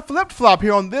actually kind of flip-flop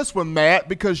here on this one, Matt,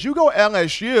 because you go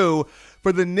LSU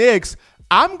for the Knicks.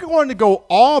 I'm going to go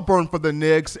Auburn for the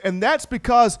Knicks, and that's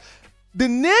because the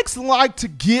Knicks like to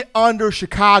get under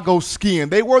Chicago's skin.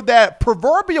 They were that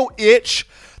proverbial itch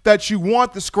that you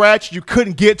want to scratch, you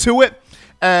couldn't get to it,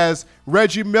 as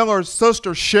Reggie Miller's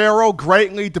sister Cheryl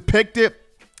greatly depicted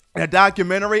in a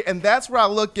documentary, and that's where I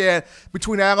look at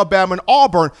between Alabama and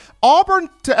Auburn. Auburn,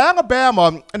 to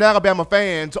Alabama and Alabama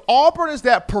fans, Auburn is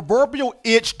that proverbial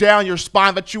itch down your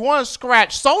spine that you want to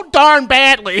scratch so darn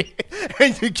badly,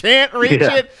 and you can't reach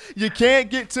it. You can't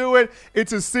get to it.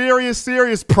 It's a serious,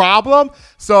 serious problem.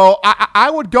 So I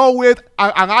would go with,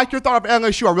 I like your thought of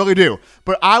LSU, I really do,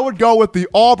 but I would go with the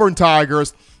Auburn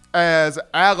Tigers as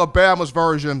Alabama's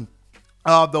version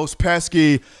of those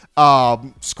pesky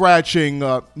scratching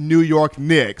New York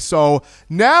Knicks. So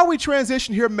now we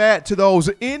transition here, Matt, to those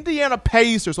Indiana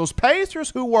Pacers, those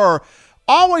Pacers who were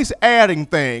always adding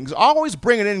things, always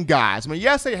bringing in guys. I mean,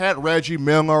 yes, they had Reggie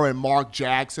Miller and Mark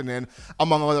Jackson and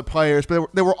among other players,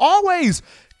 but they were always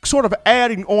sort of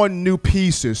adding on new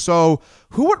pieces. So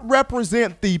who would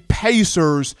represent the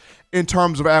Pacers in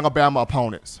terms of Alabama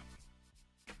opponents?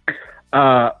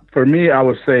 For me, I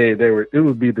would say it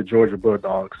would be the Georgia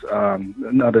Bulldogs,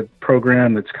 another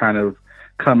program that's kind of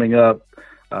coming up,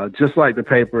 just like the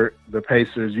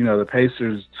Pacers. You know, the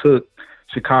Pacers took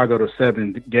Chicago to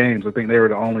 7 games. I think they were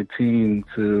the only team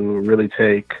to really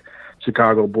take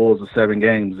Chicago Bulls to 7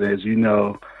 games. As you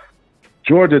know,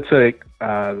 Georgia took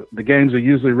the games are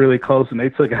usually really close, and they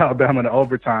took Alabama to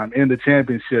overtime in the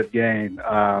championship game.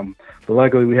 But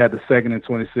luckily, we had the 2nd and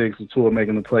 26 with Tua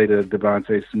making the play to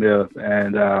Devontae Smith,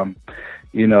 and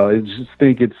you know, I just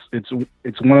think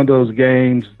it's one of those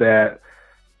games that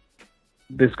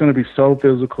it's going to be so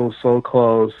physical, so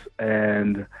close,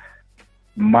 and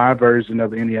my version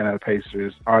of the Indiana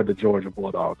Pacers are the Georgia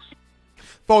Bulldogs.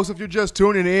 Folks, if you're just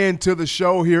tuning in to the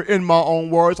show here, in my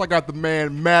own words, I got the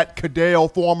man Matt Caddell,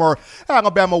 former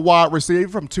Alabama wide receiver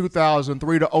from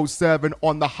 2003 to 2007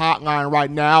 on the hotline right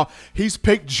now. He's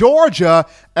picked Georgia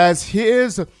as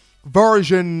his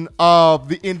version of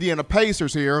the Indiana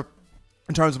Pacers here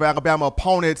in terms of Alabama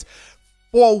opponents.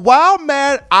 For a while,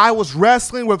 Matt, I was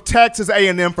wrestling with Texas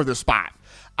A&M for this spot.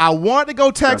 I wanted to go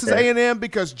Texas A&M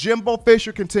because Jimbo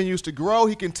Fisher continues to grow.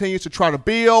 He continues to try to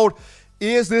build.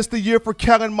 Is this the year for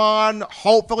Kellen Mond?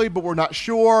 Hopefully, but we're not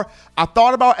sure. I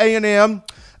thought about A&M.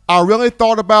 I really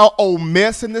thought about Ole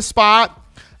Miss in this spot.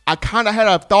 I kind of had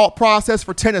a thought process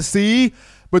for Tennessee,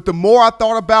 but the more I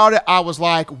thought about it, I was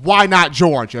like, why not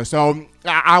Georgia? So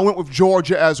I went with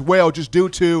Georgia as well, just due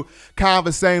to kind of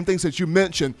the same things that you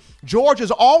mentioned. Georgia's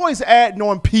always adding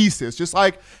on pieces, just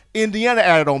like Indiana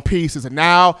added on pieces. And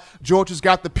now Georgia's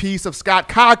got the piece of Scott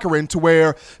Cochran to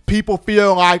where people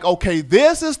feel like, okay,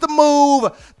 this is the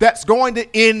move that's going to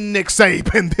end Nick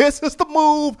Saban. This is the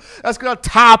move that's going to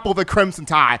topple the Crimson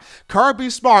Tide. Kirby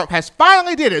Smart has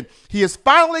finally did it. He has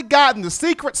finally gotten the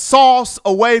secret sauce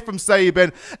away from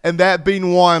Saban, and that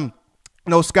being one,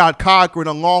 Scott Cochran,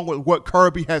 along with what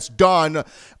Kirby has done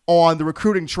on the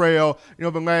recruiting trail, the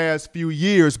last few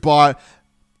years. But,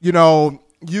 you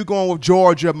going with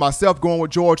Georgia, myself going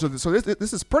with Georgia. So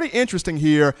this is pretty interesting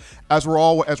here as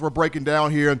we're breaking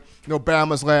down here,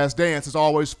 Bama's Last Dance. As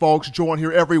always, folks, joined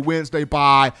here every Wednesday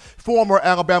by former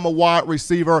Alabama wide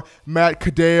receiver Matt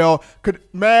Caddell.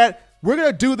 Matt, we're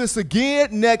going to do this again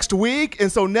next week.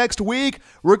 And so next week,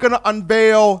 we're going to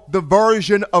unveil the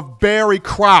version of Barry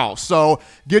Krause. So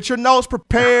get your notes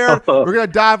prepared. We're going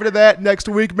to dive into that next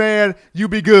week, man. You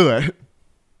be good.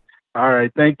 All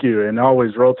right. Thank you. And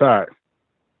always roll tide.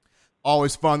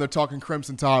 Always fun. They're talking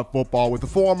Crimson Tide football with the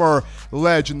former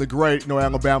legend, the great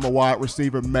Alabama wide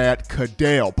receiver Matt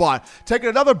Caddell. But taking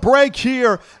another break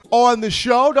here on the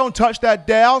show. Don't touch that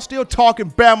dial. Still talking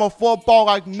Bama football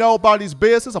like nobody's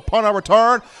business. Upon our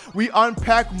return, we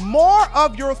unpack more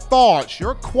of your thoughts,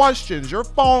 your questions, your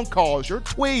phone calls, your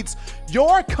tweets,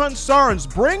 your concerns.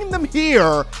 Bring them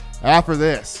here after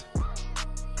this.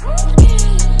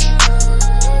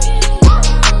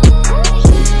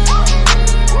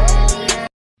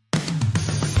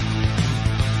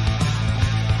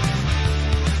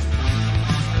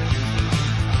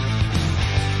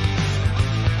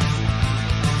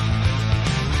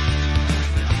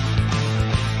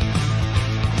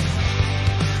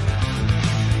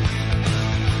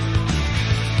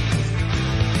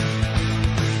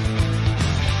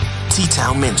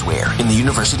 T-Town Menswear in the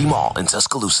University Mall in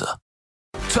Tuscaloosa.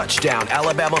 Touchdown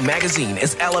Alabama Magazine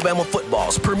is Alabama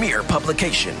football's premier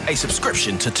publication. A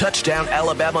subscription to Touchdown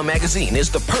Alabama Magazine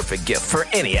is the perfect gift for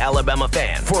any Alabama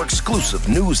fan. For exclusive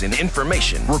news and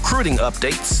information, recruiting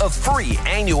updates, a free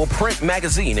annual print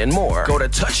magazine, and more, go to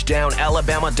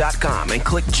touchdownalabama.com and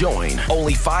click join.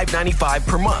 Only $5.95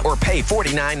 per month or pay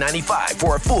 $49.95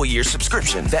 for a full year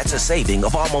subscription. That's a saving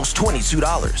of almost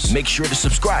 $22. Make sure to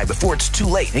subscribe before it's too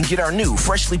late and get our new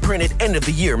freshly printed end of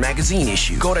the year magazine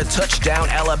issue. Go to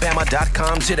touchdownalabama.com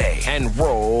today and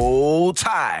roll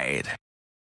Tide.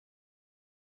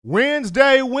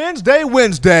 Wednesday,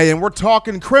 and we're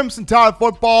talking Crimson Tide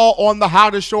football on the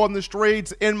hottest show on the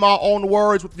streets, in my own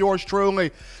words, with yours truly,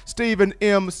 Stephen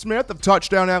M. Smith of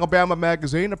Touchdown Alabama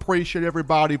Magazine. Appreciate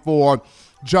everybody for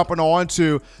jumping on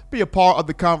to be a part of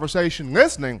the conversation,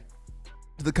 listening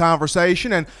to the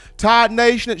conversation. And Tide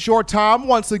Nation, it's your time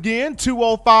once again,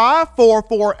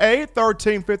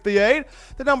 205-448-1358.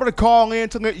 The number to call in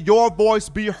to let your voice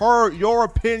be heard, your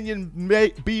opinion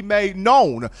be made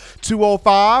known.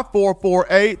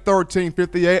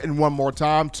 205-448-1358. And one more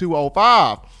time,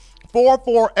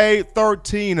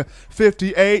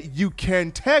 205-448-1358. You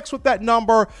can text with that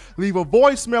number, leave a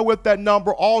voicemail with that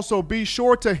number. Also, be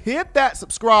sure to hit that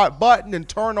subscribe button and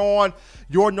turn on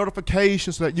your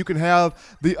notifications so that you can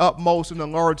have the utmost and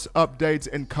alerts, updates,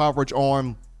 and coverage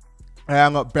on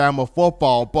Alabama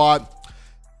football. But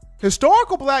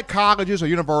historical black colleges or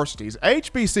universities,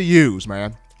 HBCUs,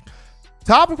 man.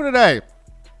 Topic for today: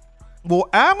 will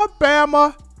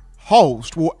Alabama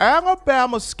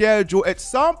schedule at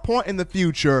some point in the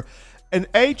future an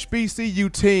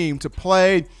HBCU team to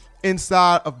play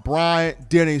inside of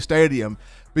Bryant-Denny Stadium?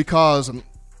 Because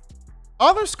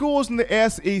other schools in the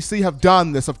SEC have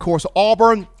done this. Of course,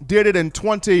 Auburn did it in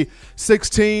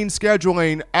 2016,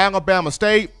 scheduling Alabama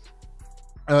State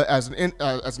as an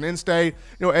in-state,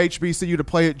 HBCU to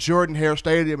play at Jordan-Hare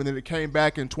Stadium, and then it came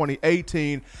back in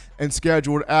 2018 and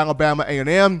scheduled Alabama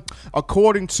A&M.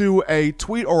 According to a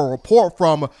tweet or a report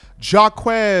from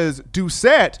Jaquez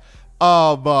Doucette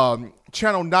of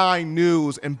Channel 9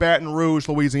 News in Baton Rouge,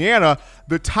 Louisiana,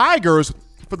 the Tigers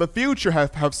for the future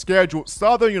have scheduled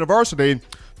Southern University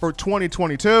for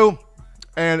 2022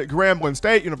 and Grambling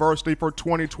State University for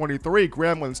 2023.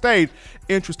 Grambling State,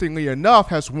 interestingly enough,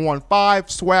 has won 8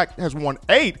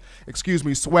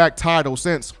 SWAC titles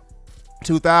since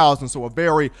 2000, so a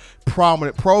very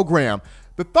prominent program.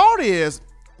 The thought is,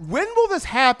 when will this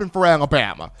happen for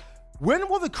Alabama? When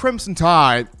will the Crimson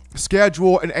Tide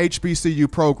schedule an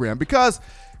HBCU program? Because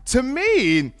to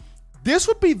me, this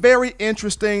would be very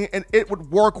interesting, and it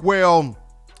would work well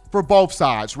for both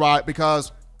sides, right?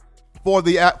 Because for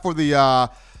the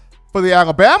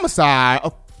Alabama side,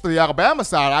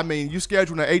 I mean, you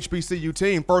schedule an HBCU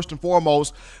team, first and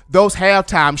foremost, those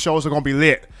halftime shows are going to be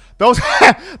lit. Those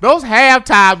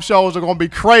halftime shows are going to be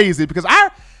crazy, because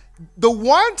the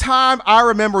one time I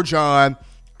remember, John,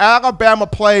 Alabama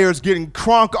players getting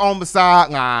crunk on the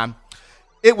sideline,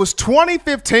 it was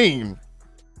 2015.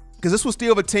 Because this was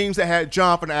still the teams that had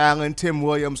Jonathan Allen, Tim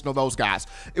Williams, those guys.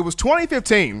 It was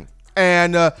 2015,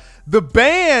 and the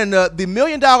band, the $1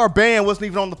 Million Band, wasn't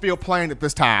even on the field playing at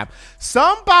this time.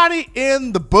 Somebody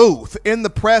in the booth, in the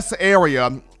press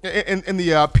area, in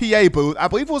the PA booth, I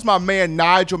believe it was my man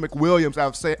Nigel McWilliams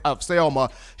of Selma.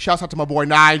 Shouts out to my boy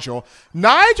Nigel.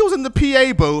 Nigel's in the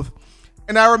PA booth,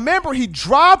 and I remember he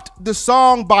dropped the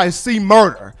song by C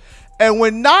Murder. And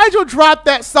when Nigel dropped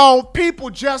that song,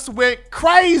 people just went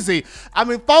crazy. I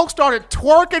mean, folks started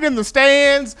twerking in the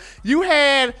stands. You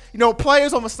had,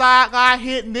 players on the sideline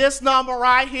hitting this number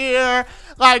right here.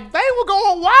 Like, they were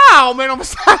going wild, man, on the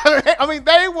sideline. I mean,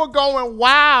 they were going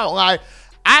wild. Like,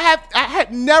 I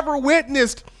had never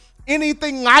witnessed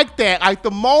anything like that. Like,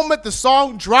 the moment the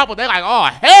song dropped, they're like, oh,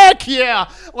 heck yeah.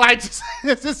 Like,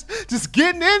 just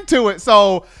getting into it.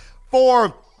 So,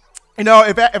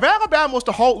 if Alabama was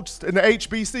to host an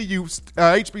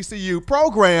HBCU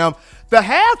program, the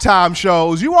halftime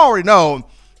shows, you already know,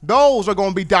 those are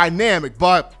going to be dynamic.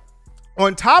 But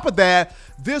on top of that,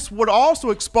 this would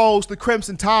also expose the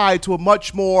Crimson Tide to a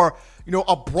much more,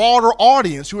 a broader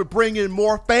audience. You would bring in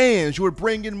more fans. You would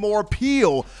bring in more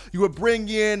appeal. You would bring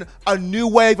in a new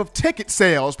wave of ticket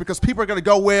sales, because people are going to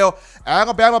go, well,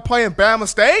 Alabama playing Bama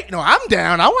State? I'm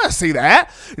down. I want to see that.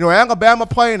 Alabama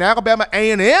playing Alabama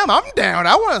A&M? I'm down.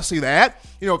 I want to see that.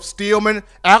 Steelman,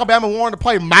 Alabama wanted to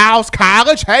play Miles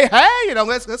College. Hey,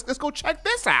 let's go check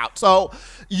this out. So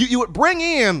you would bring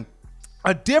in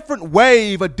a different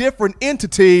wave, a different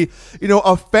entity,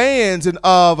 of fans and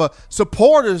of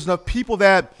supporters and of people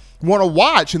that want to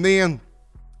watch. And then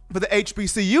for the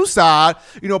HBCU side,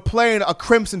 playing a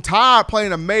Crimson Tide,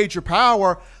 playing a major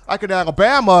power like in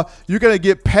Alabama, you're going to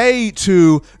get paid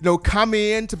to, come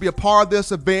in to be a part of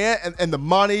this event, and the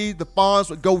money, the funds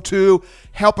would go to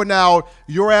helping out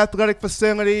your athletic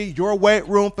facility, your weight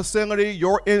room facility,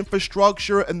 your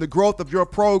infrastructure, and the growth of your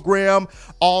program,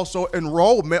 also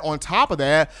enrollment on top of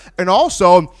that. And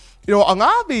also, a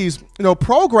lot of these,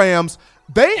 programs,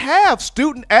 they have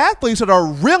student athletes that are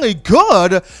really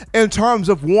good in terms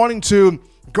of wanting to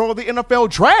go to the NFL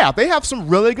draft. They have some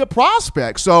really good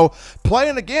prospects. So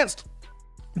playing against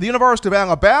the University of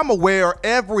Alabama, where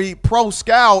every pro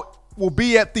scout will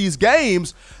be at these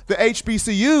games, the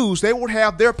HBCUs, they would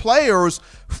have their players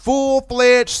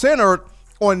full-fledged centered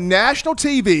on national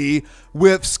TV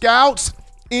with scouts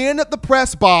in the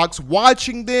press box,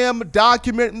 watching them,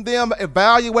 documenting them,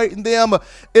 evaluating them.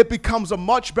 It becomes a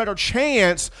much better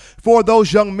chance for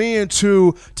those young men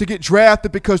to get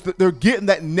drafted because they're getting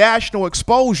that national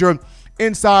exposure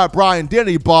inside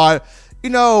Bryant-Denny. But,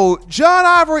 John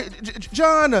Ivory,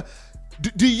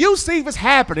 do you see this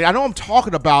happening? I know I'm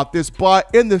talking about this,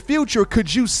 but in the future,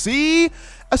 could you see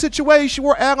a situation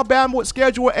where Alabama would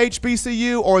schedule an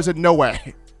HBCU, or is it no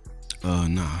way?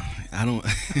 No. I don't.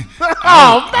 Man!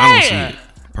 I don't see it.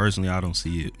 Personally, I don't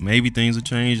see it. Maybe things have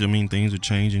changed. I mean, things are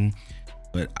changing,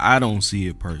 but I don't see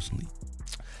it personally.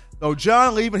 So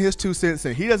John leaving his 2 cents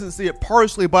in. He doesn't see it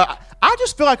personally, but I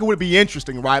just feel like it would be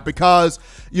interesting, right? Because,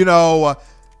 for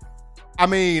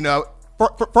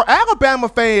Alabama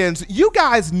fans, you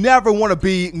guys never want to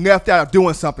be left out of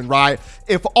doing something, right?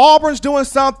 If Auburn's doing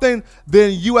something,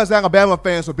 then you as Alabama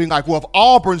fans would be like, well, if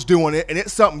Auburn's doing it and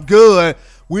it's something good,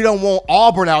 we don't want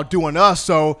Auburn outdoing us,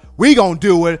 so we going to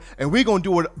do it, and we going to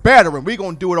do it better, and we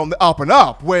going to do it on the up and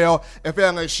up. Well, if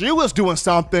LSU is doing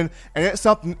something, and it's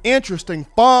something interesting,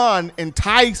 fun,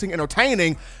 enticing,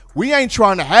 entertaining, we ain't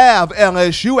trying to have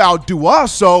LSU outdo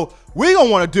us, so we going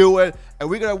to want to do it, and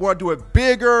we're going to want to do it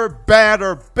bigger,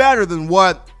 better than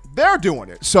what they're doing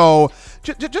it. So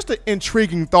just an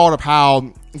intriguing thought of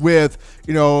how with,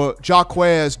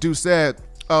 Jaquez Doucette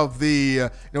of the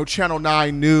Channel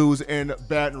 9 News in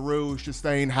Baton Rouge, just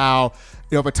saying how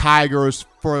the Tigers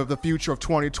for the future of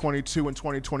 2022 and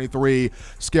 2023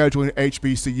 scheduling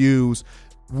HBCUs.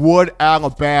 Would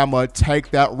Alabama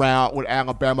take that route? Would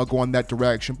Alabama go in that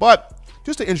direction? But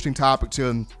just an interesting topic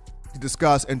to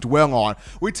discuss and dwell on.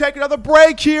 We take another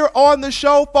break here on the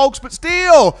show, folks, but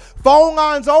still, phone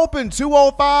lines open,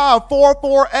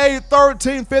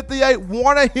 205-448-1358.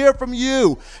 Want to hear from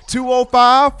you,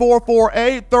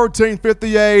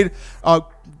 205-448-1358,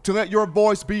 to let your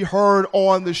voice be heard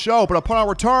on the show. But upon our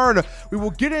return, we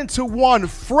will get into one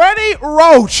Freddie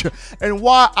Roach and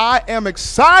why I am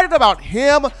excited about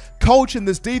him coaching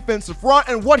this defensive front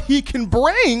and what he can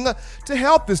bring to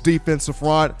help this defensive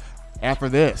front after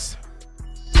this.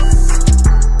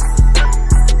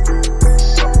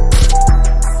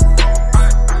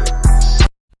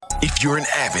 If you're an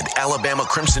avid Alabama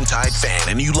Crimson Tide fan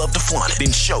and you love to flaunt it,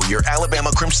 then show your Alabama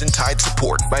Crimson Tide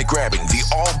support by grabbing the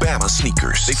All-Bama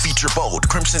sneakers. They feature bold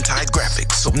Crimson Tide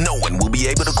graphics, so no one will be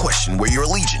able to question where your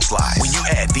allegiance lies. When you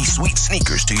add these sweet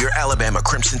sneakers to your Alabama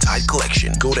Crimson Tide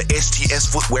collection, go to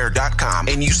STSFootwear.com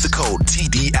and use the code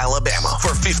TDAlabama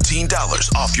for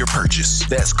 $15 off your purchase.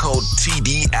 That's code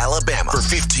TDAlabama for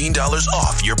 $15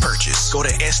 off your purchase. Go to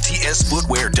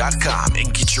STSFootwear.com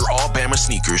and get your All-Bama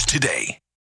sneakers today.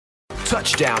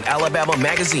 Touchdown Alabama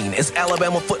Magazine is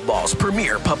Alabama football's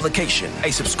premier publication.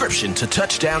 A subscription to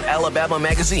Touchdown Alabama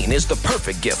Magazine is the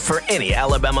perfect gift for any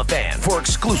Alabama fan. For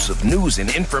exclusive news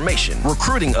and information,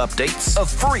 recruiting updates, a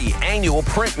free annual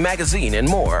print magazine, and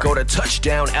more, go to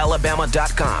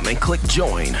touchdownalabama.com and click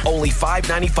join. Only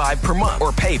 $5.95 per month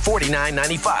or pay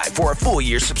 $49.95 for a full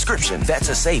year subscription. That's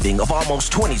a saving of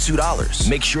almost $22.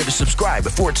 Make sure to subscribe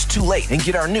before it's too late and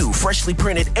get our new freshly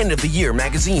printed end of the year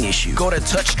magazine issue. Go to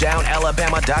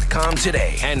touchdownalabama.com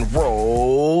today and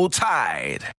roll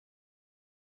Tide.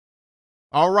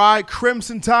 All right,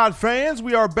 Crimson Tide fans,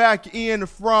 we are back in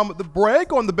from the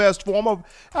break on the best form of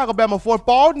Alabama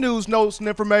football news, notes, and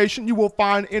information you will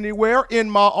find anywhere in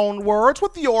my own words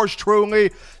with yours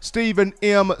truly, Stephen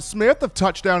M. Smith of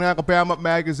Touchdown Alabama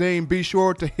Magazine. Be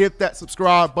sure to hit that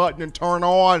subscribe button and turn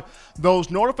on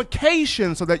those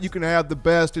notifications so that you can have the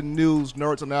best in news,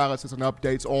 nerds, analysis, and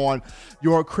updates on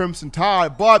your Crimson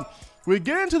Tide. But we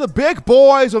get into the big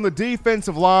boys on the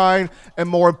defensive line, and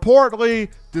more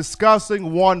importantly,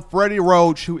 discussing one Freddie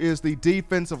Roach, who is the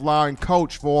defensive line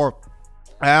coach for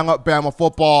Alabama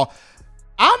football.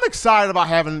 I'm excited about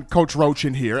having Coach Roach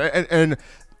in here, and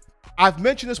I've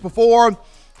mentioned this before.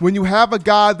 When you have a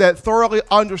guy that thoroughly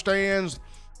understands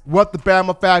what the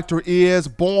Bama factor is.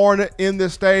 Born in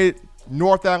this state,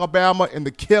 North Alabama, in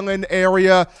the Killen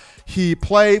area. He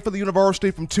played for the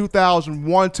university from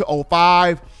 2001 to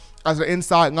 2005 as an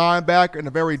inside linebacker, and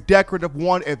a very decorative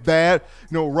one at that.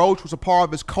 Roach was a part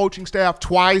of his coaching staff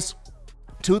twice,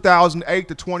 2008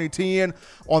 to 2010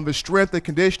 on the strength and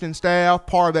conditioning staff,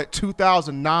 part of that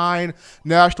 2009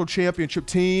 national championship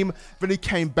team. Then he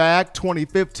came back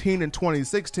 2015 and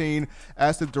 2016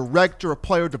 as the director of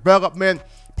player development,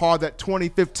 part of that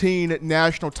 2015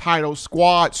 national title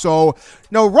squad. So,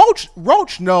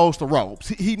 Roach knows the ropes.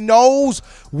 He knows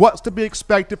what's to be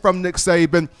expected from Nick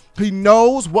Saban. He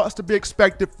knows what's to be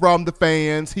expected from the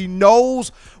fans. He knows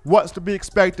what's to be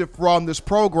expected from this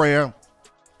program.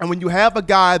 And when you have a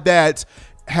guy that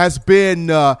has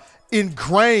been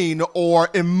ingrained or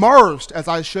immersed, as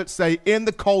I should say, in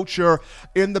the culture,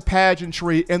 in the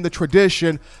pageantry, in the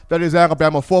tradition that is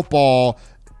Alabama football,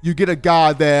 you get a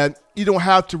guy that you don't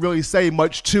have to really say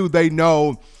much to. They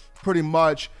know pretty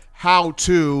much how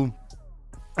to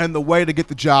and the way to get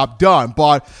the job done.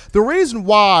 But the reason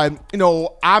why,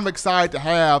 I'm excited to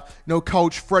have,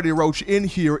 Coach Freddie Roach in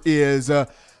here is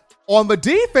on the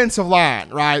defensive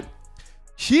line, right?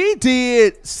 He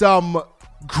did some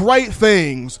great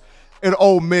things in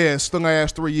Ole Miss the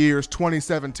last 3 years,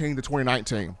 2017 to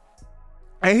 2019.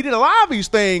 And he did a lot of these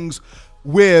things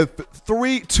with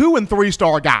 2 and 3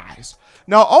 star guys.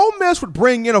 Now, Ole Miss would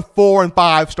bring in a 4 and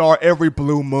 5 star every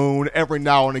blue moon, every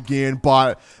now and again,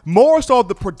 but more so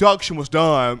the production was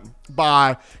done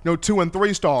by 2 and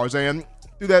 3 stars. And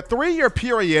through that 3-year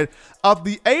period, of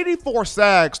the 84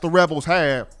 sacks the Rebels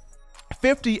had,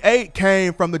 58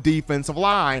 came from the defensive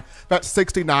line. That's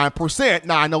 69%.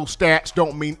 Now, I know stats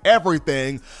don't mean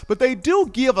everything, but they do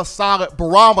give a solid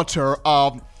barometer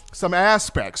of some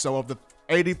aspects. So of the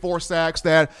 84 sacks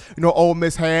that, Ole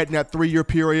Miss had in that 3-year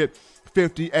period,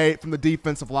 58 from the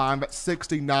defensive line. That's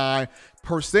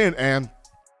 69%. And,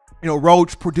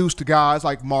 Roach produced to guys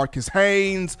like Marcus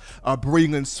Haynes,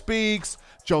 Breland Speaks,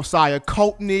 Josiah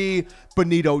Coatney,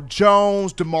 Benito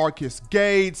Jones, DeMarcus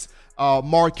Gates,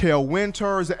 Markel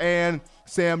Winters, and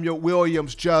Samuel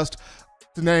Williams, just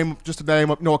to name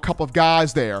a couple of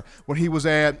guys there. When he was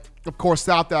at, of course,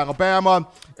 South Alabama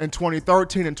in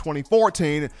 2013 and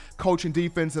 2014, coaching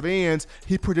defensive ends,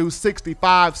 he produced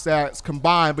 65 sacks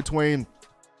combined between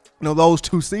those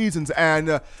 2 seasons. And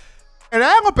in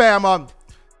Alabama,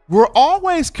 we're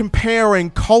always comparing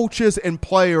coaches and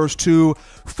players to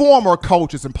former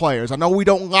coaches and players. I know we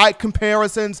don't like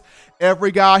comparisons.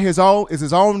 Every guy is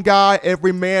his own guy.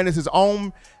 Every man is his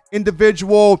own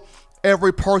individual.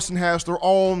 Every person has their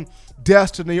own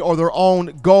destiny or their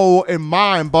own goal in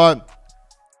mind. But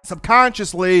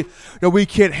subconsciously, we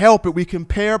can't help it. We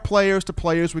compare players to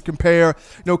players. We compare,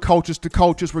 coaches to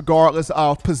coaches regardless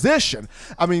of position.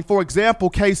 I mean, for example,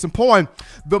 case in point,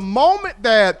 the moment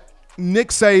that Nick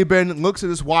Saban looks at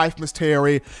his wife, Miss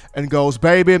Terry, and goes,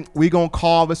 baby, we going to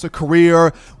call this a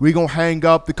career. We going to hang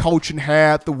up the coaching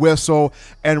hat, the whistle,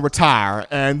 and retire.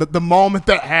 And the moment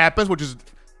that happens, which is,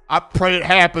 I pray it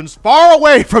happens far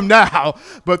away from now,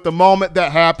 but the moment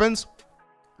that happens,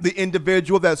 the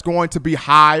individual that's going to be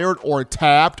hired or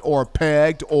tapped or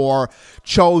pegged or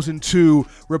chosen to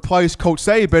replace Coach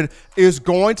Saban is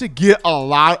going to get a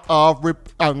lot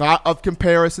of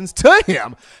comparisons to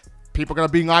him. People are going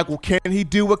to be like, well, can he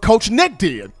do what Coach Nick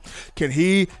did? Can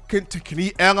he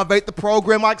elevate the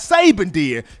program like Saban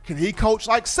did? Can he coach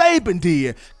like Saban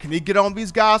did? Can he get on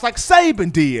these guys like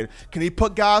Saban did? Can he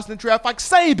put guys in the draft like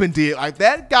Saban did? Like,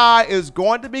 that guy is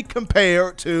going to be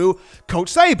compared to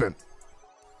Coach Saban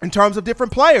in terms of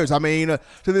different players. I mean,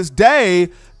 to this day,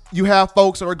 you have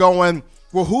folks that are going,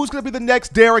 well, who's going to be the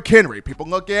next Derrick Henry? People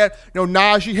look at,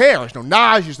 Najee Harris.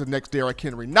 Najee's the next Derrick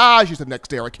Henry. Najee's the next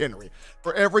Derrick Henry.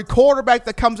 For every quarterback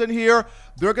that comes in here,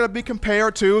 they're going to be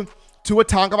compared to Tua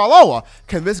Tagovailoa.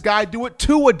 Can this guy do what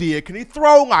Tua did? Can he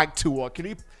throw like Tua? Can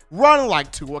he run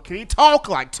like Tua? Can he talk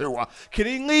like Tua? Can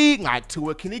he lead like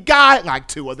Tua? Can he guide like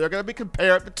Tua? They're going to be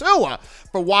compared to Tua.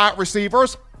 For wide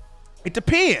receivers, it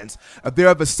depends. If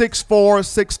they're the 6'4",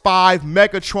 6'5",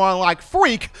 Megatron-like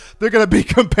freak, they're going to be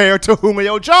compared to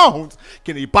Julio Jones.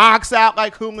 Can he box out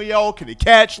like Julio? Can he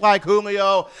catch like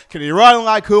Julio? Can he run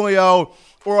like Julio?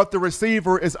 Or if the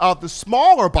receiver is of the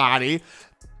smaller body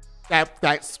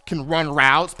that can run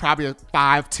routes, probably a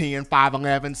 5'10",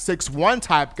 5'11", 6'1"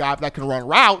 type guy that can run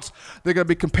routes, they're going to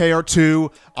be compared to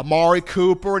Amari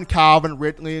Cooper and Calvin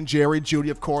Ridley and Jerry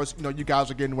Jeudy. Of course, you guys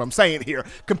are getting what I'm saying here.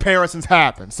 Comparisons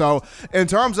happen. So in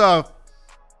terms of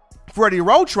Freddie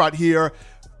Roach right here,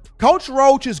 Coach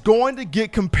Roach is going to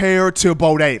get compared to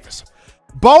Bo Davis.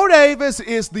 Bo Davis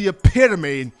is the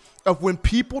epitome of when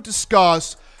people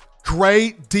discuss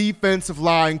great defensive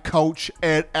line coach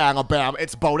at Alabama.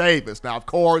 It's Bo Davis. Now, of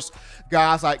course,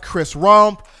 guys like Chris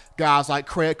Rump, guys like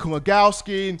Craig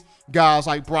Kumagowski, guys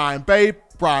like Brian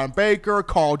Baker,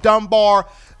 Carl Dunbar,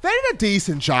 they did a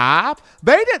decent job.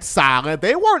 They did solid.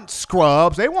 They weren't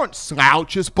scrubs. They weren't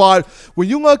slouches. But when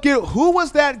you look at who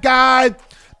was that guy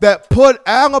that put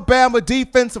Alabama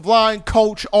defensive line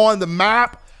coach on the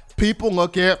map, people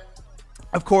look at,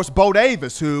 of course, Bo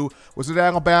Davis, who was at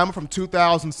Alabama from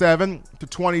 2007 to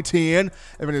 2010,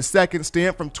 and in his second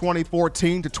stint from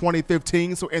 2014 to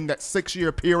 2015. So in that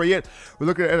 6-year period, we're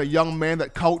looking at a young man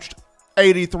that coached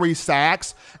 83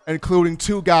 sacks, including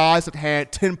 2 guys that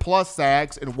had 10-plus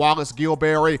sacks, in Wallace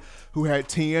Gilberry, who had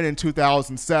 10 in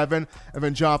 2007, and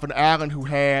then Jonathan Allen, who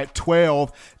had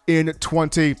 12 in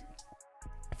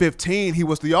 2015. He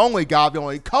was the only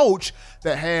coach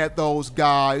that had those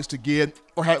guys to get,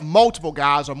 or had multiple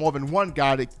guys or more than one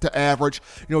guy to average,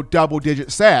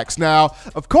 double-digit sacks. Now,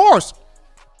 of course,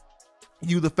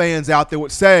 you, the fans out there,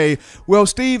 would say, well,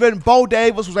 Steven, Bo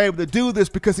Davis was able to do this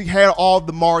because he had all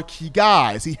the marquee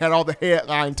guys. He had all the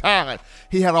headline talent.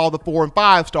 He had all the 4 and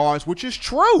 5 stars, which is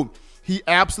true. He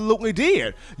absolutely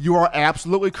did. You are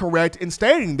absolutely correct in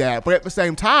stating that. But at the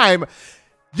same time,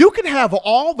 you can have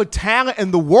all the talent in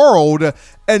the world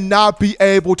and not be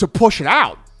able to push it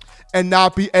out, and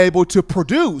not be able to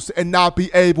produce, and not be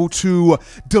able to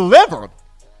deliver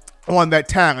on that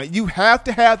talent. You have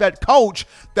to have that coach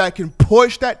that can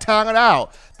push that talent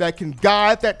out, that can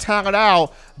guide that talent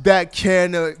out, that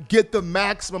can get the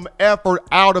maximum effort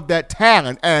out of that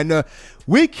talent. And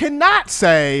we cannot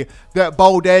say that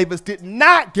Bo Davis did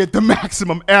not get the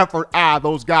maximum effort out of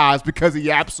those guys, because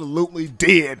he absolutely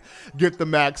did get the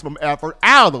maximum effort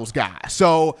out of those guys.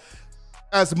 So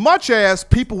as much as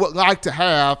people would like to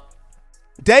have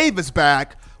Davis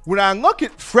back, when I look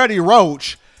at Freddie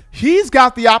Roach, he's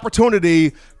got the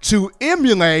opportunity to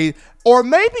emulate, or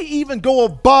maybe even go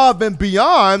above and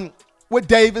beyond what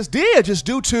Davis did, just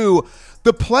due to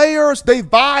the players. They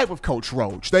vibe with Coach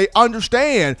Roach. They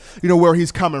understand, where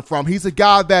he's coming from. He's a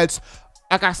guy that's,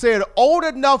 like I said, old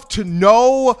enough to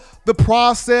know the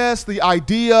process, the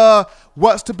idea,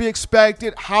 what's to be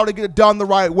expected, how to get it done the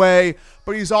right way,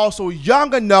 but he's also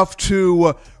young enough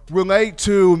to relate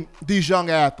to these young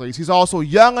athletes. He's also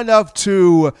young enough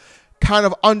to kind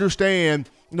of understand,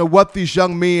 what these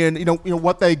young men,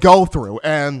 what they go through.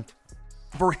 And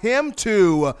for him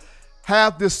to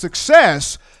have this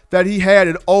success that he had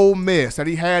at Ole Miss, that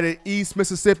he had at East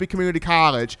Mississippi Community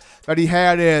College, that he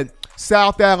had at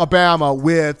South Alabama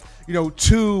with,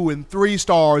 2 and 3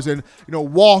 stars and,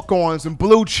 walk-ons and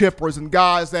blue chippers and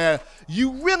guys that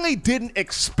you really didn't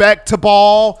expect to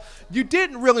ball. You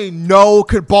didn't really know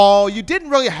could ball. You didn't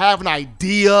really have an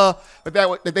idea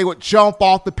that they would jump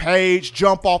off the page,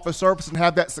 jump off the surface, and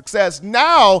have that success.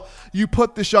 Now you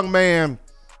put this young man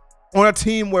on a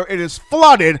team where it is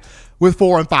flooded with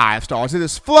 4 and 5 stars. It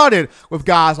is flooded with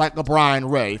guys like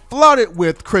LeBron Ray, flooded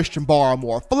with Christian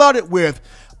Barmore, flooded with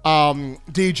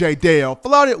DJ Dale,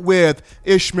 flooded with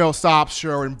Ishmael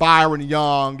Sopsher and Byron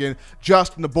Young and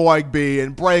Justin Boygby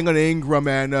and Braylon Ingram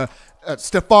and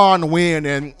Stephon Wynn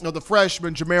and the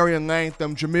freshman Jamarian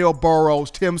Latham, Jamil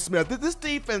Burrows, Tim Smith. This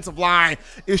defensive line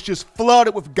is just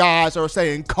flooded with guys that are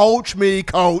saying, coach me,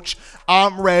 coach,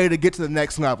 I'm ready to get to the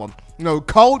next level.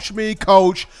 Coach me,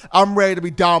 coach, I'm ready to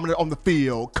be dominant on the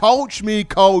field. Coach me,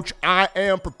 coach, I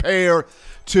am prepared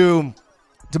to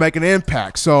make an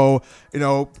impact. So,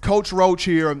 Coach Roach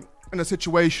here in a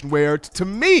situation where, to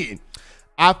me,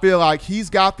 I feel like he's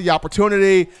got the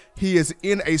opportunity. He is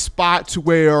in a spot to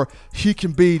where he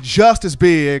can be just as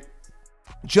big,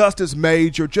 just as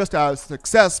major, just as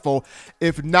successful,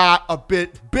 if not a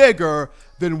bit bigger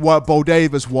than what Bo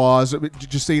Davis was.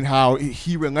 Just seeing how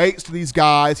he relates to these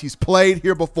guys. He's played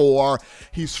here before.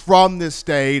 He's from this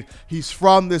state. He's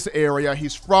from this area.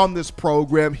 He's from this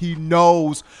program. He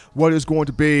knows what is going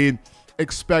to be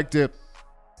expected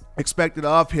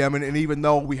of him. And even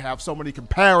though we have so many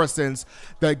comparisons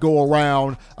that go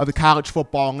around the college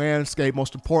football landscape,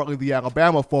 most importantly the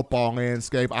Alabama football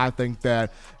landscape, I think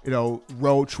that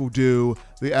Roach will do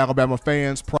the Alabama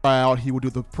fans proud. He will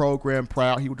do the program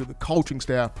proud. He will do the coaching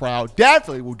staff proud.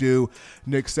 Definitely will do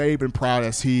Nick Saban proud,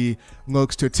 as he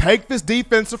looks to take this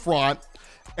defensive front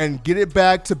and get it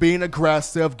back to being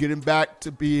aggressive, getting back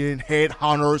to being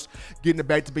headhunters, getting it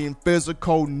back to being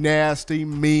physical, nasty,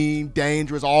 mean,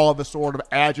 dangerous, all of the sort of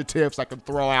adjectives I can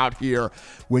throw out here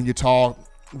when you talk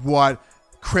what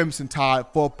Crimson Tide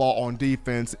football on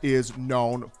defense is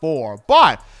known for.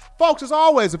 But, folks, as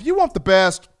always, if you want the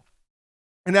best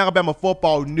and Alabama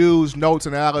football news, notes,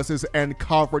 analysis, and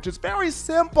coverage. It's very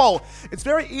simple. It's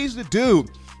very easy to do.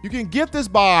 You can get this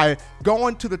by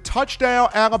going to the Touchdown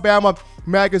Alabama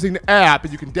Magazine app,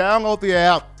 and you can download the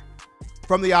app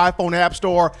from the iPhone App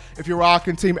Store if you're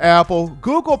rocking Team Apple,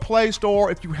 Google Play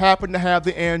Store if you happen to have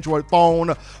the Android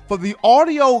phone. For the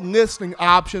audio listening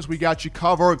options, we got you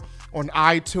covered on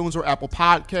iTunes or Apple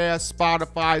Podcasts,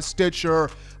 Spotify, Stitcher,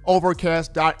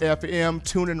 Overcast.fm,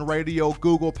 TuneIn Radio,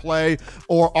 Google Play,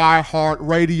 or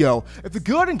iHeartRadio. If the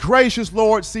good and gracious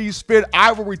Lord sees fit,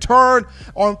 I will return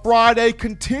on Friday,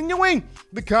 continuing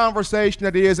the conversation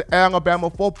that is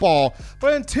Alabama football.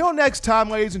 But until next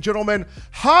time, ladies and gentlemen,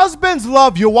 husbands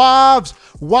love your wives.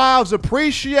 Wives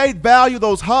appreciate, value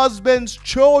those husbands.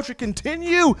 Children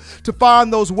continue to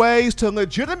find those ways to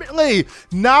legitimately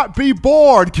not be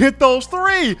bored. Get those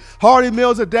 3 hearty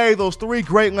meals a day, those 3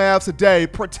 great laughs a day.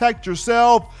 Protect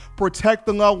yourself, protect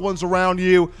the loved ones around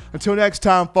you. Until next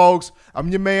time, folks, I'm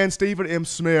your man, Stephen M.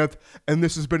 Smith, and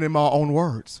this has been In My Own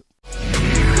Words.